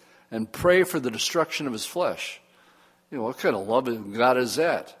 And pray for the destruction of his flesh. What kind of love of God is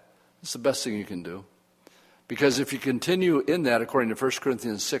that? It's the best thing you can do. Because if you continue in that, according to 1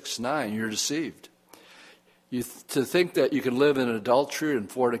 Corinthians 6:9, you're deceived. To think that you can live in adultery and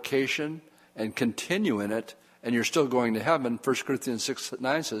fornication and continue in it, and you're still going to heaven, 1 Corinthians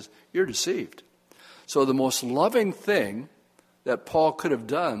 6:9 says, you're deceived. So the most loving thing that Paul could have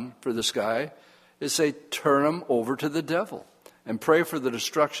done for this guy is say, turn him over to the devil and pray for the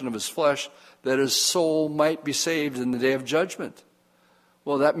destruction of his flesh, that his soul might be saved in the day of judgment.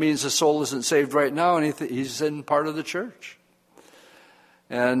 Well, that means his soul isn't saved right now, and he's in part of the church.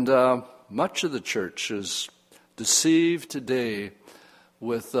 And much of the church is deceived today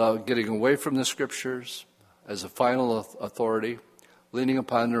with getting away from the Scriptures as a final authority, leaning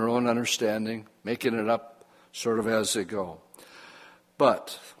upon their own understanding, making it up sort of as they go.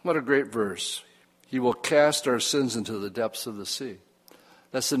 But what a great verse. He will cast our sins into the depths of the sea.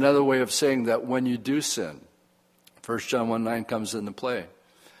 That's another way of saying that when you do sin, 1 John 1:9 comes into play.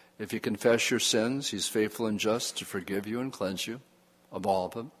 If you confess your sins, he's faithful and just to forgive you and cleanse you of all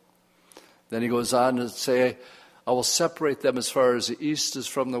of them. Then he goes on to say, I will separate them as far as the east is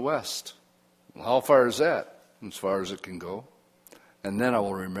from the west. Well, how far is that? As far as it can go. And then I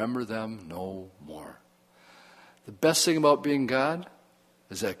will remember them no more. The best thing about being God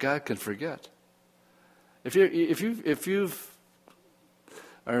is that God can forget. I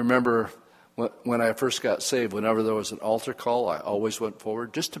remember when I first got saved, whenever there was an altar call, I always went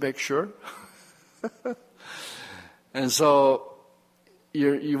forward just to make sure. And so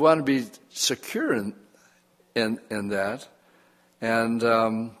you want to be secure in that. And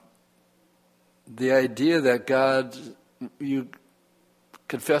the idea that God, you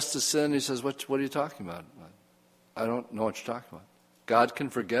confess the sin, he says, what are you talking about? I don't know what you're talking about. God can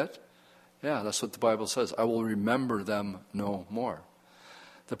forget? Yeah, that's what the Bible says. I will remember them no more.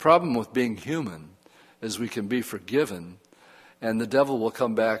 The problem with being human is we can be forgiven, and the devil will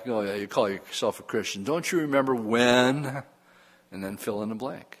come back, oh yeah, you call yourself a Christian. Don't you remember when? And then fill in the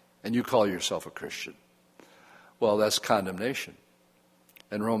blank. And you call yourself a Christian. Well, that's condemnation.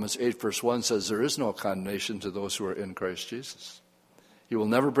 And Romans 8 verse 1 says there is no condemnation to those who are in Christ Jesus. He will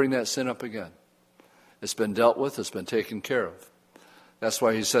never bring that sin up again. It's been dealt with. It's been taken care of. That's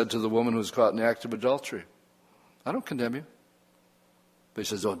why he said to the woman who was caught in the act of adultery, I don't condemn you. But he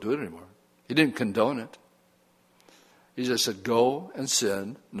says, don't do it anymore. He didn't condone it. He just said, go and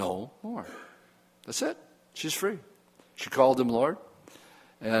sin no more. That's it. She's free. She called him Lord.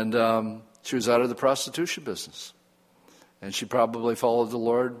 And she was out of the prostitution business. And she probably followed the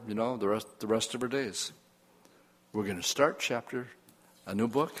Lord, the rest of her days. We're going to start a new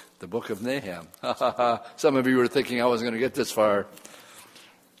book, the book of Nahum. Some of you were thinking I wasn't going to get this far.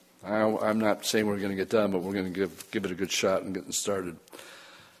 I'm not saying we're going to get done, but we're going to give it a good shot and get started.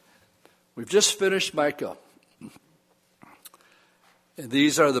 We've just finished Micah. And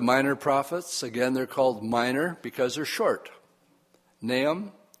these are the minor prophets. Again, they're called minor because they're short.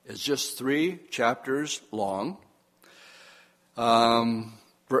 Nahum is just 3 chapters long.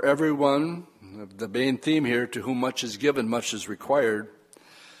 For everyone, the main theme here, to whom much is given, much is required.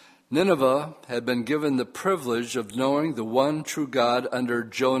 Nineveh had been given the privilege of knowing the one true God under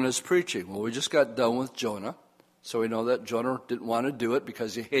Jonah's preaching. Well, we just got done with Jonah, so we know that Jonah didn't want to do it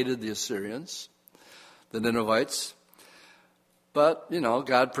because he hated the Assyrians, the Ninevites. But,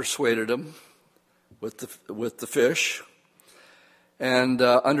 God persuaded him with the fish. And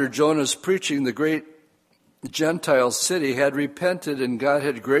under Jonah's preaching, the great Gentile city had repented, and God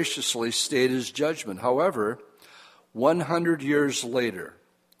had graciously stayed his judgment. However, 100 years later,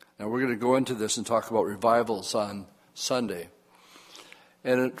 now we're going to go into this and talk about revivals on Sunday.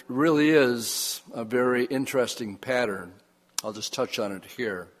 And it really is a very interesting pattern. I'll just touch on it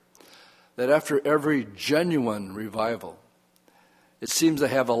here. That after every genuine revival, it seems to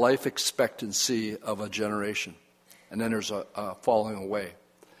have a life expectancy of a generation. And then there's a falling away,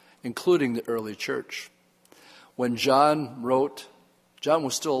 including the early church. When John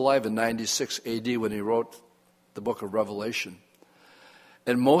was still alive in 96 AD when he wrote the book of Revelation.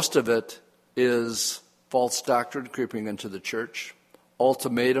 And most of it is false doctrine creeping into the church,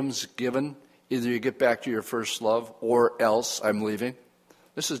 ultimatums given, either you get back to your first love or else I'm leaving.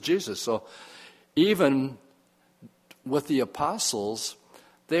 This is Jesus. So even with the apostles,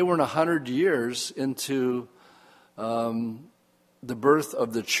 they weren't 100 years into the birth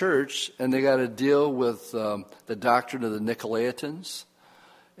of the church, and they got to deal with the doctrine of the Nicolaitans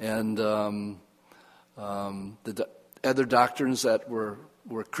and the other doctrines that were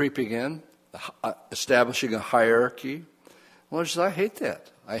creeping in, establishing a hierarchy. Well, I hate that.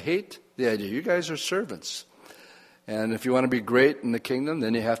 I hate the idea. You guys are servants. And if you want to be great in the kingdom,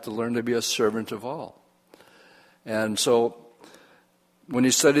 then you have to learn to be a servant of all. And so when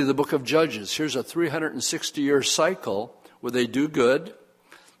you study the book of Judges, here's a 360-year cycle where they do good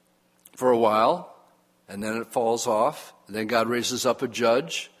for a while, and then it falls off, and then God raises up a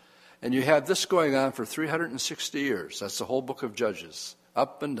judge, and you have this going on for 360 years. That's the whole book of Judges.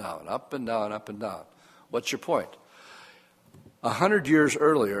 Up and down, up and down, up and down. What's your point? 100 years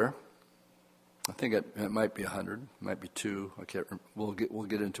earlier, I think it might be 100, it might be 2. I can't remember. We'll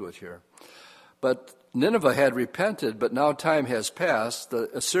get into it here. But Nineveh had repented, but now time has passed. The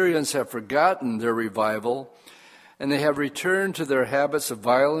Assyrians have forgotten their revival, and they have returned to their habits of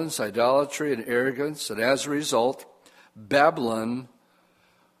violence, idolatry, and arrogance. And as a result, Babylon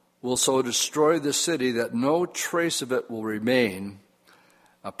will so destroy the city that no trace of it will remain,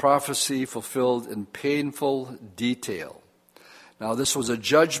 a prophecy fulfilled in painful detail. Now, this was a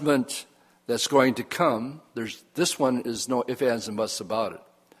judgment that's going to come. This one is no ifs, ands, and buts about it.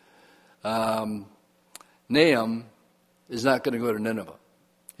 Nahum is not going to go to Nineveh.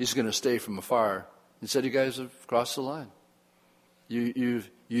 He's going to stay from afar. He said, you guys have crossed the line. You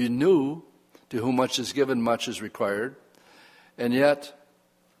knew to whom much is given, much is required, and yet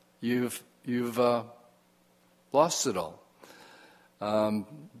you've lost it all.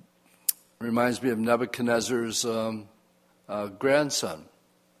 Reminds me of Nebuchadnezzar's grandson,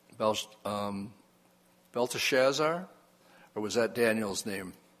 Belteshazzar, or was that Daniel's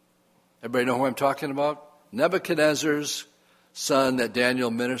name? Everybody know who I'm talking about? Nebuchadnezzar's son that Daniel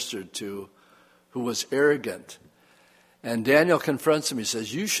ministered to, who was arrogant. And Daniel confronts him. He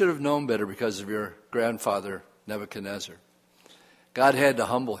says, you should have known better because of your grandfather, Nebuchadnezzar. God had to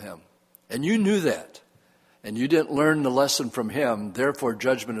humble him. And you knew that. And you didn't learn the lesson from him. Therefore,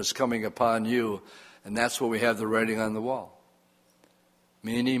 judgment is coming upon you. And that's what we have the writing on the wall.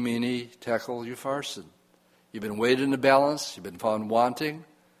 Mene, tekel, upharsin. You've been weighed in the balance. You've been found wanting.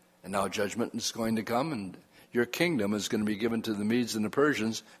 And now judgment is going to come. And your kingdom is going to be given to the Medes and the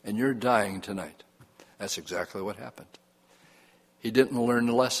Persians. And you're dying tonight. That's exactly what happened. He didn't learn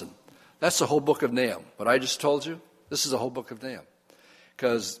the lesson. That's the whole book of Nahum. What I just told you, this is the whole book of Nahum.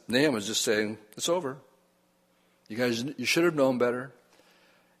 Because Nahum was just saying, it's over. You guys, you should have known better.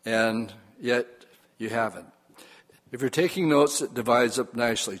 And yet, you haven't. If you're taking notes, it divides up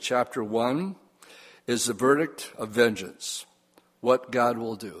nicely. Chapter 1 is the verdict of vengeance. What God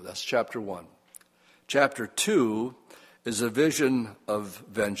will do. That's chapter 1. Chapter 2 is a vision of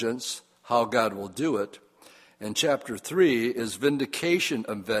vengeance, how God will do it. And chapter 3 is vindication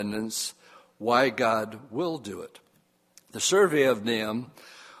of vengeance, why God will do it. The survey of Nahum,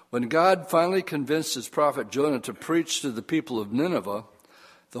 when God finally convinced his prophet Jonah to preach to the people of Nineveh,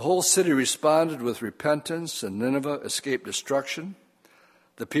 the whole city responded with repentance, and Nineveh escaped destruction.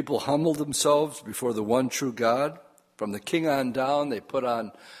 The people humbled themselves before the one true God. From the king on down, they put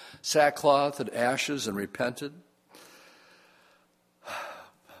on sackcloth and ashes and repented.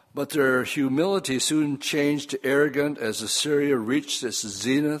 But their humility soon changed to arrogance as Assyria reached its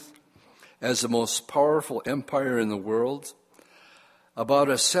zenith as the most powerful empire in the world. About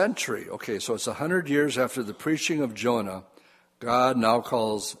a century, so it's 100 years after the preaching of Jonah, God now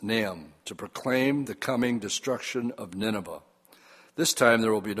calls Nahum to proclaim the coming destruction of Nineveh. This time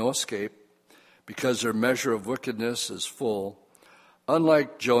there will be no escape because their measure of wickedness is full.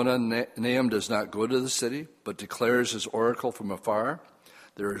 Unlike Jonah, Nahum does not go to the city, but declares his oracle from afar.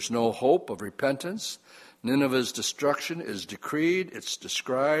 There is no hope of repentance. Nineveh's destruction is decreed, it's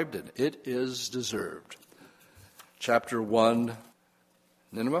described, and it is deserved. Chapter 1,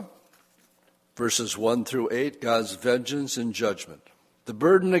 Nineveh, verses 1 through 8, God's vengeance and judgment. The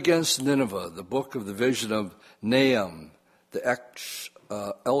burden against Nineveh, the book of the vision of Nahum, the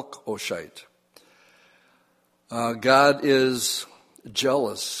Elkoshite. God is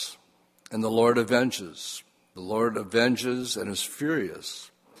jealous, and the Lord avenges. The Lord avenges and is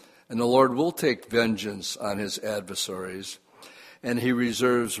furious. And the Lord will take vengeance on his adversaries, and he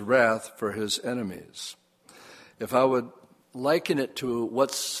reserves wrath for his enemies. If I would liken it to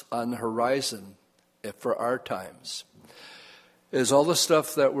what's on the horizon for our times, is all the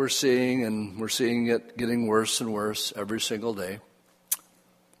stuff that we're seeing, and we're seeing it getting worse and worse every single day.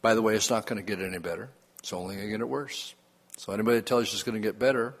 By the way, it's not going to get any better. It's only going to get worse. So anybody that tells you it's going to get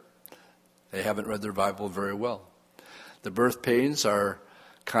better, they haven't read their Bible very well. The birth pains are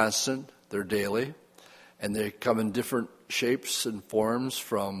constant, they're daily, and they come in different shapes and forms,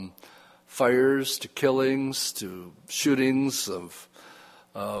 from fires to killings to shootings of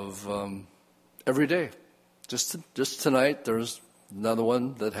every day. Just tonight, there's another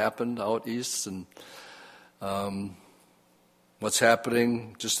one that happened out east, and what's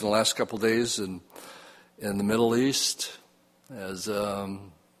happening just in the last couple of days in the Middle East as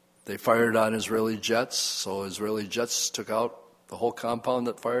they fired on Israeli jets. So Israeli jets took out the whole compound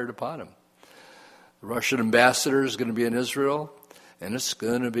that fired upon him. The Russian ambassador is going to be in Israel, and it's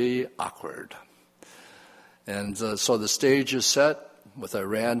going to be awkward. And so the stage is set with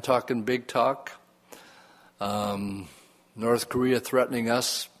Iran talking big talk, North Korea threatening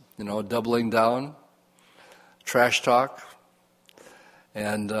us, doubling down, trash talk,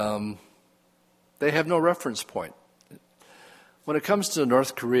 and they have no reference point. When it comes to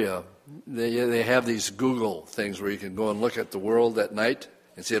North Korea, they have these Google things where you can go and look at the world at night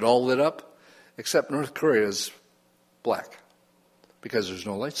and see it all lit up, except North Korea is black because there's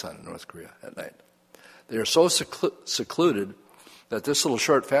no lights on in North Korea at night. They are so secluded that this little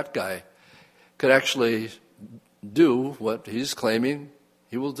short fat guy could actually do what he's claiming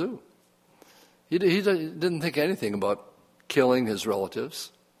he will do. He didn't think anything about killing his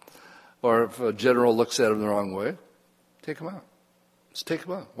relatives, or if a general looks at him the wrong way, take him out. Just take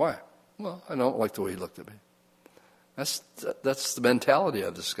him out. Why? Well, I don't like the way he looked at me. That's the mentality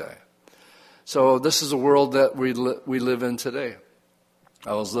of this guy. So this is a world that we live in today.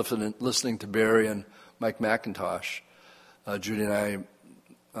 I was listening to Barry and Mike McIntosh. Judy and I,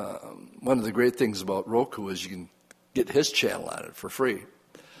 one of the great things about Roku is you can get his channel on it for free.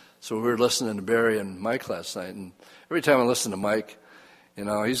 So we were listening to Barry and Mike last night, and every time I listen to Mike,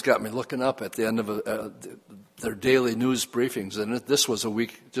 he's got me looking up at the end of their daily news briefings, and this was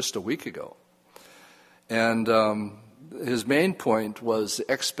just a week ago. And his main point was the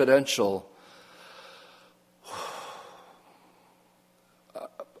exponential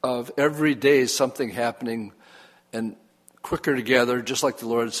of every day something happening and quicker together, just like the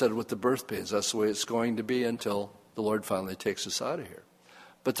Lord said with the birth pains. That's the way it's going to be until the Lord finally takes us out of here.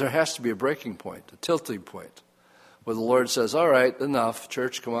 But there has to be a breaking point, a tilting point, where the Lord says, all right, enough,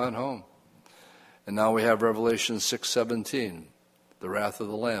 church, come on home. And now we have Revelation 6:17, the wrath of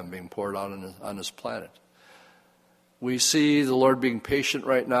the Lamb being poured out on his planet. We see the Lord being patient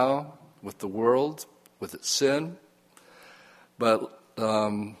right now with the world, with its sin. But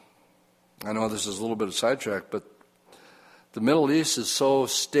I know this is a little bit of sidetrack, but the Middle East is so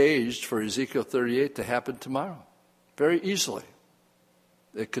staged for Ezekiel 38 to happen tomorrow, very easily.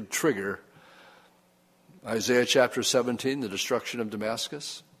 It could trigger Isaiah chapter 17, the destruction of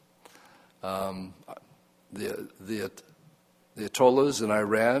Damascus. The Ayatollahs in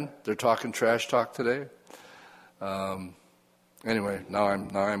Iran, they're talking trash talk today. Anyway, now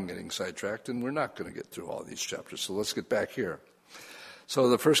I'm getting sidetracked, and we're not going to get through all these chapters. So let's get back here. So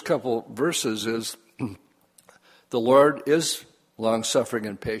the first couple verses is the Lord is long-suffering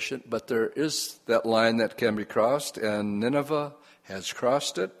and patient, but there is that line that can be crossed, and Nineveh has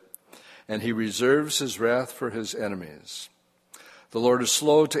crossed it, and he reserves his wrath for his enemies. The Lord is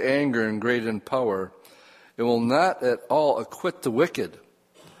slow to anger and great in power. It will not at all acquit the wicked.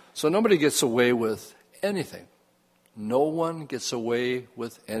 So nobody gets away with anything. No one gets away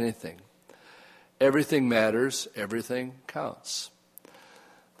with anything. Everything matters. Everything counts.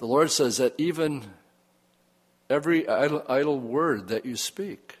 The Lord says that even every idle word that you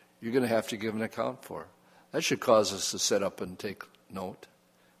speak, you're going to have to give an account for. That should cause us to sit up and take note,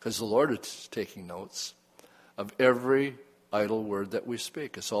 because the Lord is taking notes of every idle word that we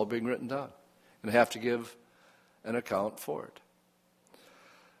speak. It's all being written down. And have to give an account for it.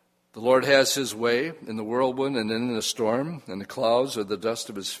 The Lord has his way in the whirlwind and in the storm, and the clouds are the dust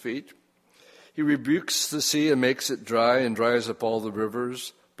of his feet. He rebukes the sea and makes it dry and dries up all the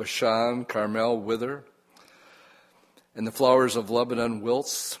rivers. Bashan, Carmel wither, and the flowers of Lebanon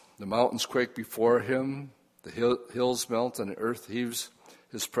wilts. The mountains quake before him. The hills melt and the earth heaves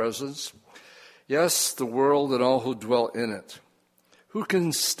his presence. Yes, the world and all who dwell in it. Who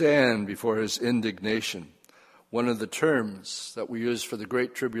can stand before his indignation? One of the terms that we use for the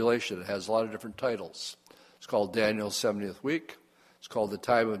Great Tribulation, it has a lot of different titles. It's called Daniel's 70th week. It's called the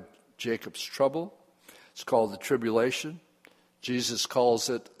time of Jacob's trouble. It's called the tribulation. Jesus calls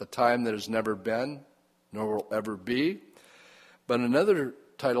it a time that has never been, nor will ever be. But another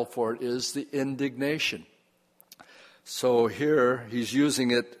title for it is the indignation. So here he's using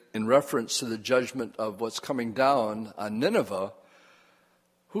it in reference to the judgment of what's coming down on Nineveh.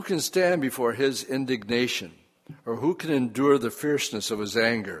 Who can stand before his indignation? Or who can endure the fierceness of his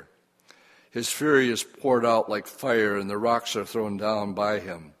anger? His fury is poured out like fire, and the rocks are thrown down by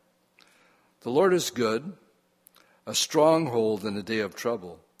him. The Lord is good, a stronghold in the day of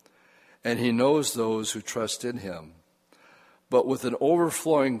trouble, and he knows those who trust in him. But with an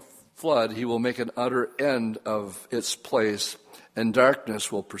overflowing flood, he will make an utter end of its place, and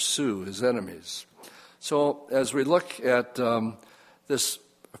darkness will pursue his enemies. So as we look at this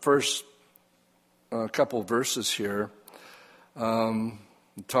first couple verses here,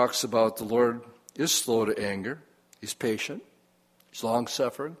 it talks about the Lord is slow to anger. He's patient. He's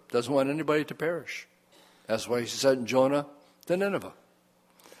long-suffering, doesn't want anybody to perish. That's why he sent Jonah to Nineveh.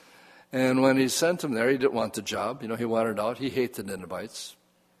 And when he sent him there, he didn't want the job. He wanted out. He hated the Ninevites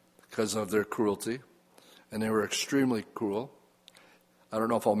because of their cruelty, and they were extremely cruel. I don't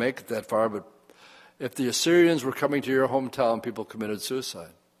know if I'll make it that far, but if the Assyrians were coming to your hometown, people committed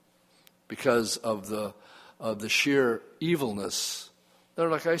suicide because of the sheer evilness. They're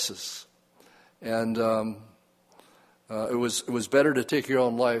like ISIS. And it was better to take your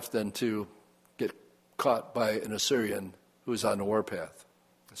own life than to get caught by an Assyrian who's on the warpath,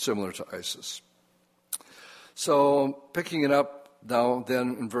 similar to ISIS. So picking it up now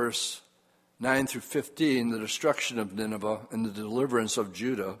then in verse 9 through 15, the destruction of Nineveh and the deliverance of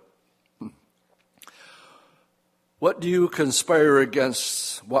Judah. What do you conspire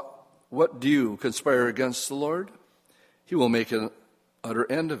against the Lord? He will make an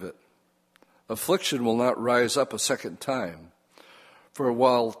utter end of it. Affliction will not rise up a second time. For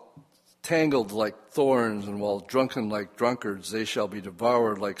while tangled like thorns and while drunken like drunkards, they shall be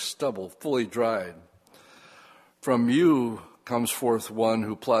devoured like stubble, fully dried. From you comes forth one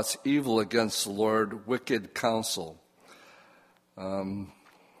who plots evil against the Lord, wicked counsel.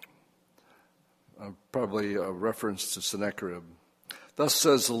 Probably a reference to Sennacherib. Thus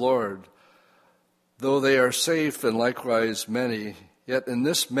says the Lord, though they are safe and likewise many, yet in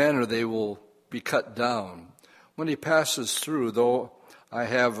this manner they will be cut down. When he passes through, though I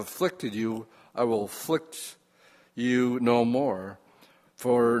have afflicted you, I will afflict you no more.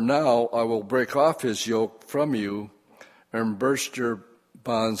 For now I will break off his yoke from you and burst your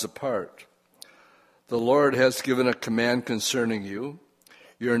bonds apart. The Lord has given a command concerning you.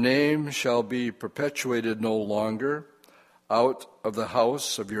 Your name shall be perpetuated no longer out of the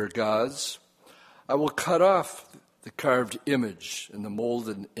house of your gods. I will cut off the carved image and the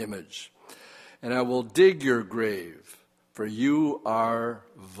molded image, and I will dig your grave, for you are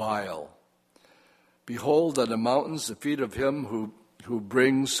vile. Behold, on the mountains the feet of him who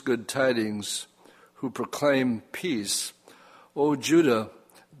brings good tidings, who proclaim peace. O Judah,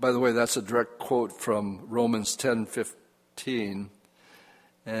 by the way, that's a direct quote from Romans 10:15.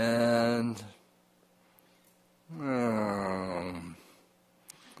 And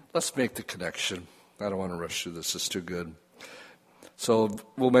let's make the connection. I don't want to rush through this. It's too good. So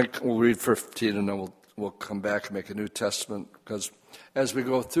we'll read 15 and then we'll come back and make a New Testament, because as we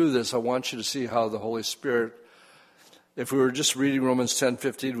go through this, I want you to see how the Holy Spirit, if we were just reading Romans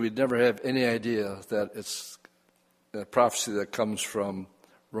 10:15, we'd never have any idea that it's a prophecy that comes from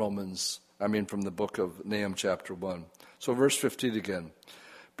from the book of Nahum chapter 1. So verse 15 again.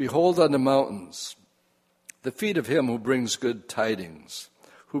 Behold on the mountains the feet of him who brings good tidings,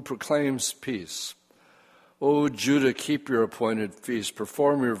 who proclaims peace. O Judah, keep your appointed feast,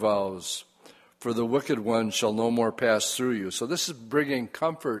 perform your vows, for the wicked one shall no more pass through you. So this is bringing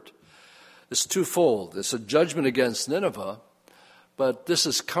comfort. It's twofold. It's a judgment against Nineveh, but this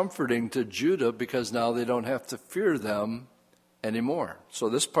is comforting to Judah because now they don't have to fear them anymore. So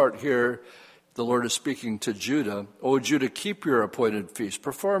this part here, the Lord is speaking to Judah. O Judah, keep your appointed feast,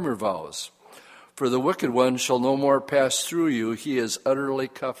 perform your vows, for the wicked one shall no more pass through you. He is utterly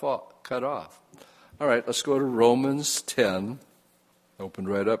cut off. All right, let's go to Romans 10. Opened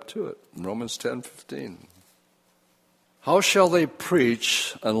right up to it. Romans 10:15. How shall they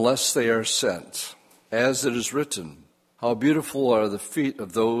preach unless they are sent? As it is written, how beautiful are the feet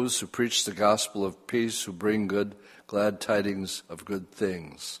of those who preach the gospel of peace, who bring glad tidings of good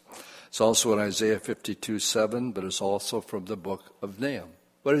things. It's also in Isaiah 52:7, but it's also from the book of Nahum.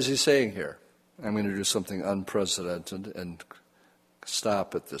 What is he saying here? I'm going to do something unprecedented and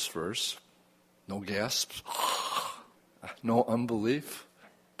stop at this verse. No gasps. No unbelief.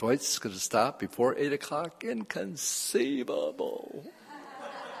 Dwight's going to stop before 8 o'clock. Inconceivable.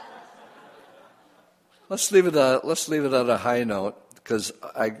 Let's leave it on a high note, because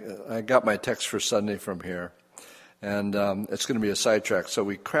I got my text for Sunday from here, and it's going to be a sidetrack. So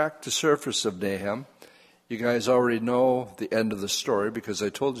we cracked the surface of Nahum. You guys already know the end of the story because I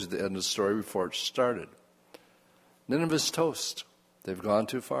told you the end of the story before it started. Nineveh's toast. They've gone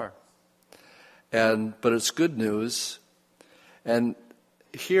too far. But it's good news. And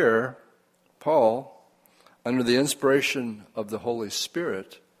here, Paul, under the inspiration of the Holy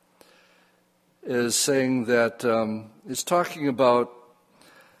Spirit, is saying that he's talking about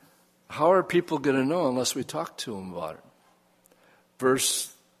how are people going to know unless we talk to them about it.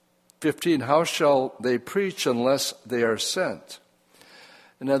 Verse 15, how shall they preach unless they are sent?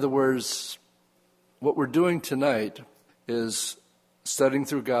 In other words, what we're doing tonight is studying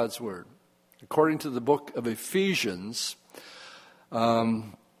through God's Word. According to the book of Ephesians,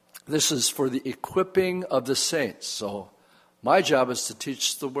 this is for the equipping of the saints. So My job is to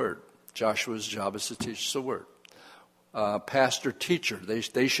teach the Word. Joshua's job is to teach the Word. Pastor, teacher,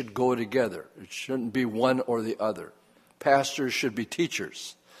 they should go together. It shouldn't be one or the other. Pastors should be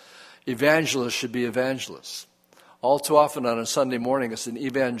teachers. Evangelists should be evangelists. All too often on a Sunday morning, it's an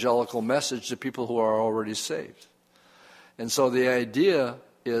evangelical message to people who are already saved. And so the idea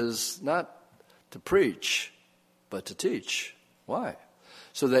is not to preach, but to teach. Why?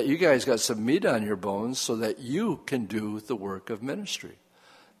 So that you guys got some meat on your bones so that you can do the work of ministry.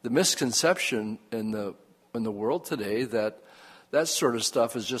 The misconception in the world today that sort of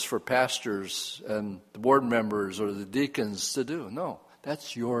stuff is just for pastors and the board members or the deacons to do. No,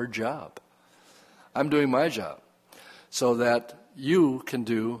 that's your job. I'm doing my job so that you can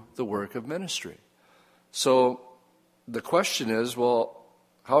do the work of ministry. So the question is, well,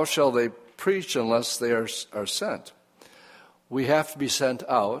 how shall they preach unless they are sent? We have to be sent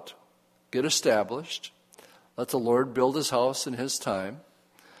out, get established, let the Lord build his house in his time,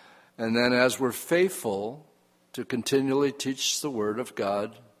 and then as we're faithful to continually teach the Word of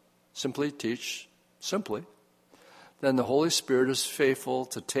God, simply teach, then the Holy Spirit is faithful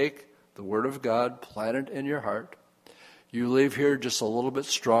to take the Word of God, plant it in your heart. You leave here just a little bit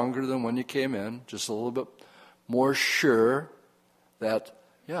stronger than when you came in, just a little bit more sure that,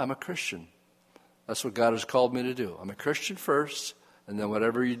 yeah, I'm a Christian. That's what God has called me to do. I'm a Christian first, and then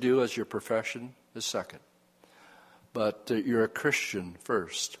whatever you do as your profession is second. But you're a Christian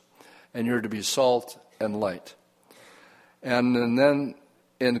first, and you're to be salt and light. And then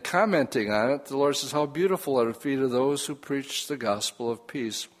in commenting on it, the Lord says, how beautiful are the feet of those who preach the gospel of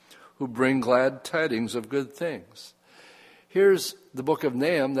peace, who bring glad tidings of good things. Here's the book of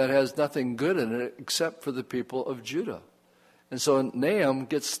Nahum that has nothing good in it except for the people of Judah. And so Nahum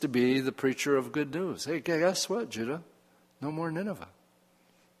gets to be the preacher of good news. Hey, guess what, Judah? No more Nineveh.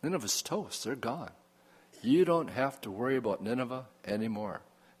 Nineveh's toast. They're gone. You don't have to worry about Nineveh anymore.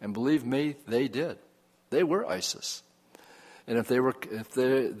 And believe me, they did. They were ISIS. And if they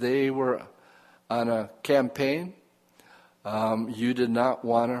were on a campaign, you did not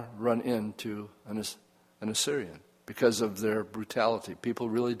want to run into an Assyrian because of their brutality. People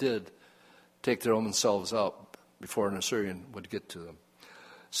really did take their own selves out before an Assyrian would get to them.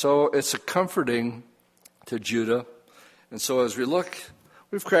 So it's a comforting to Judah. And so as we look,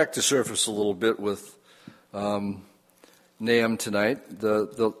 we've cracked the surface a little bit with Nahum tonight.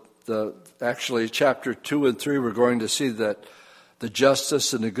 Actually, chapter 2 and 3, we're going to see that the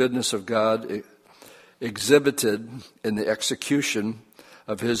justice and the goodness of God exhibited in the execution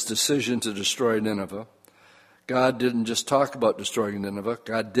of his decision to destroy Nineveh. God didn't just talk about destroying Nineveh,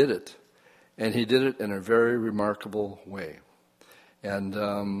 God did it. And he did it in a very remarkable way. And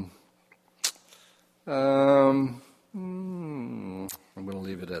I'm going to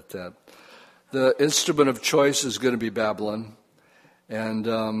leave it at that. The instrument of choice is going to be Babylon. And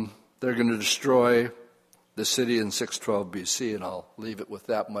they're going to destroy the city in 612 BC. And I'll leave it with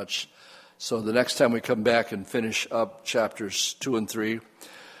that much. So the next time we come back and finish up chapters 2 and 3,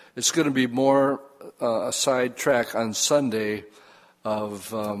 it's going to be more a sidetrack on Sunday of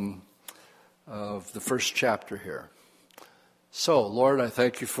the first chapter here. So, Lord, I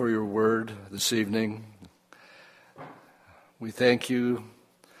thank you for your word this evening. We thank you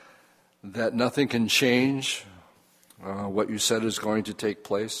that nothing can change what you said is going to take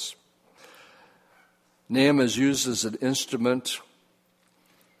place. Nahum is used as an instrument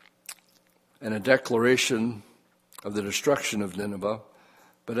and a declaration of the destruction of Nineveh,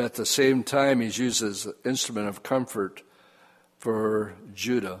 but at the same time he's used as an instrument of comfort for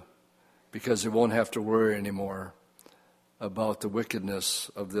Judah, because they won't have to worry anymore about the wickedness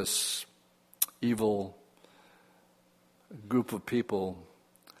of this evil group of people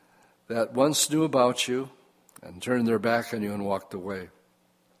that once knew about you and turned their back on you and walked away.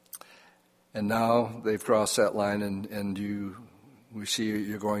 And now they've crossed that line, and we see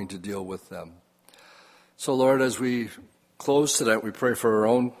you're going to deal with them. So, Lord, as we close tonight, we pray for our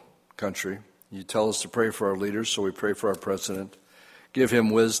own country. You tell us to pray for our leaders, so we pray for our president. Give him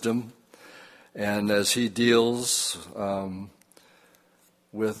wisdom. And as he deals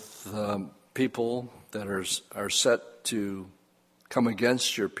with people that are set to come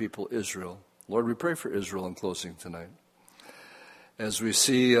against your people, Israel, Lord, we pray for Israel in closing tonight. As we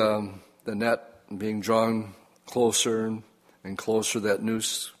see the net being drawn closer and closer, that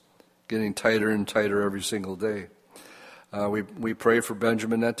noose getting tighter and tighter every single day, we pray for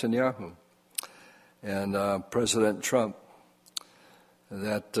Benjamin Netanyahu and President Trump,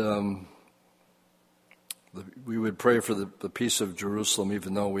 that we would pray for the peace of Jerusalem,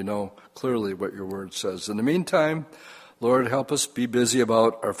 even though we know clearly what your word says. In the meantime, Lord, help us be busy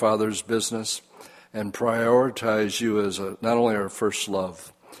about our Father's business and prioritize you as not only our first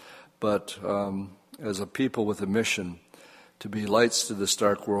love, but as a people with a mission to be lights to this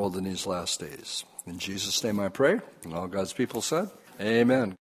dark world in these last days. In Jesus' name I pray, and all God's people said,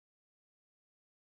 amen.